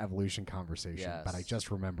 X-Men Evolution conversation, but I Yes.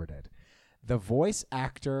 just remembered it. The voice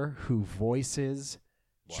actor who voices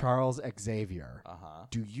Charles Xavier,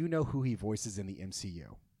 do you know who he voices in the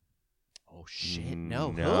MCU? Oh shit!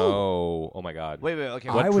 No. Who? No. Oh my God. Wait. Okay.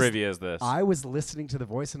 What I was- trivia is this? I was listening to the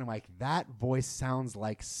voice and I'm like, that voice sounds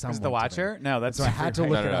like someone. Is the to me. Watcher? No, that's So I had to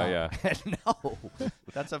right. look no, it no, up. yeah. No.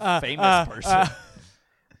 That's a famous person.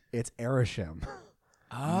 It's Erisham.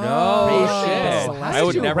 No shit. shit. How I did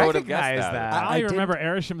would you never would have recognize guessed that? I don't even didn't- remember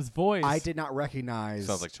Arisham's voice. I did not recognize.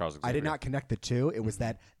 Sounds like Charles I Xavier. did not connect the two. It was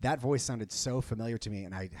that voice sounded so familiar to me,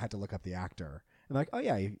 and I had to look up the actor. And like, oh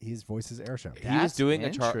yeah, his voice is Erisham. He was That's doing he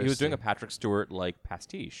was doing a interesting. Patrick Stewart like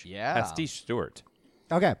pastiche. Yeah. Pastiche Stewart.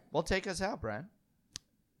 Okay, Well, take us out, Brian.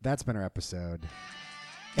 that's been our episode.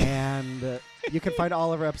 And you can find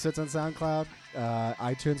all of our episodes on SoundCloud,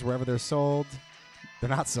 iTunes, wherever they're sold. They're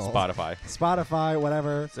not sold. Spotify,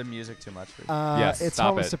 whatever. Is the music too much for you? Yes, It's stop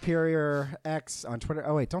Homo it. Superior X on Twitter.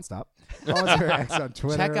 Oh wait, don't stop. Homo Superior X on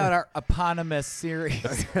Twitter. Check out our eponymous series.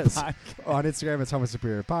 On Instagram, it's Homo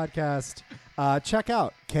Superior Podcast. Check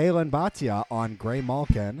out Kaylin Bhatia on Grey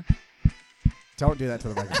Malkin. Don't do that to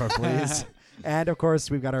the microphone, please. And of course,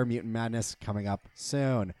 we've got our Mutant Madness coming up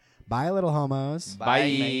soon. Bye, little homos.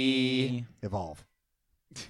 Bye. Evolve.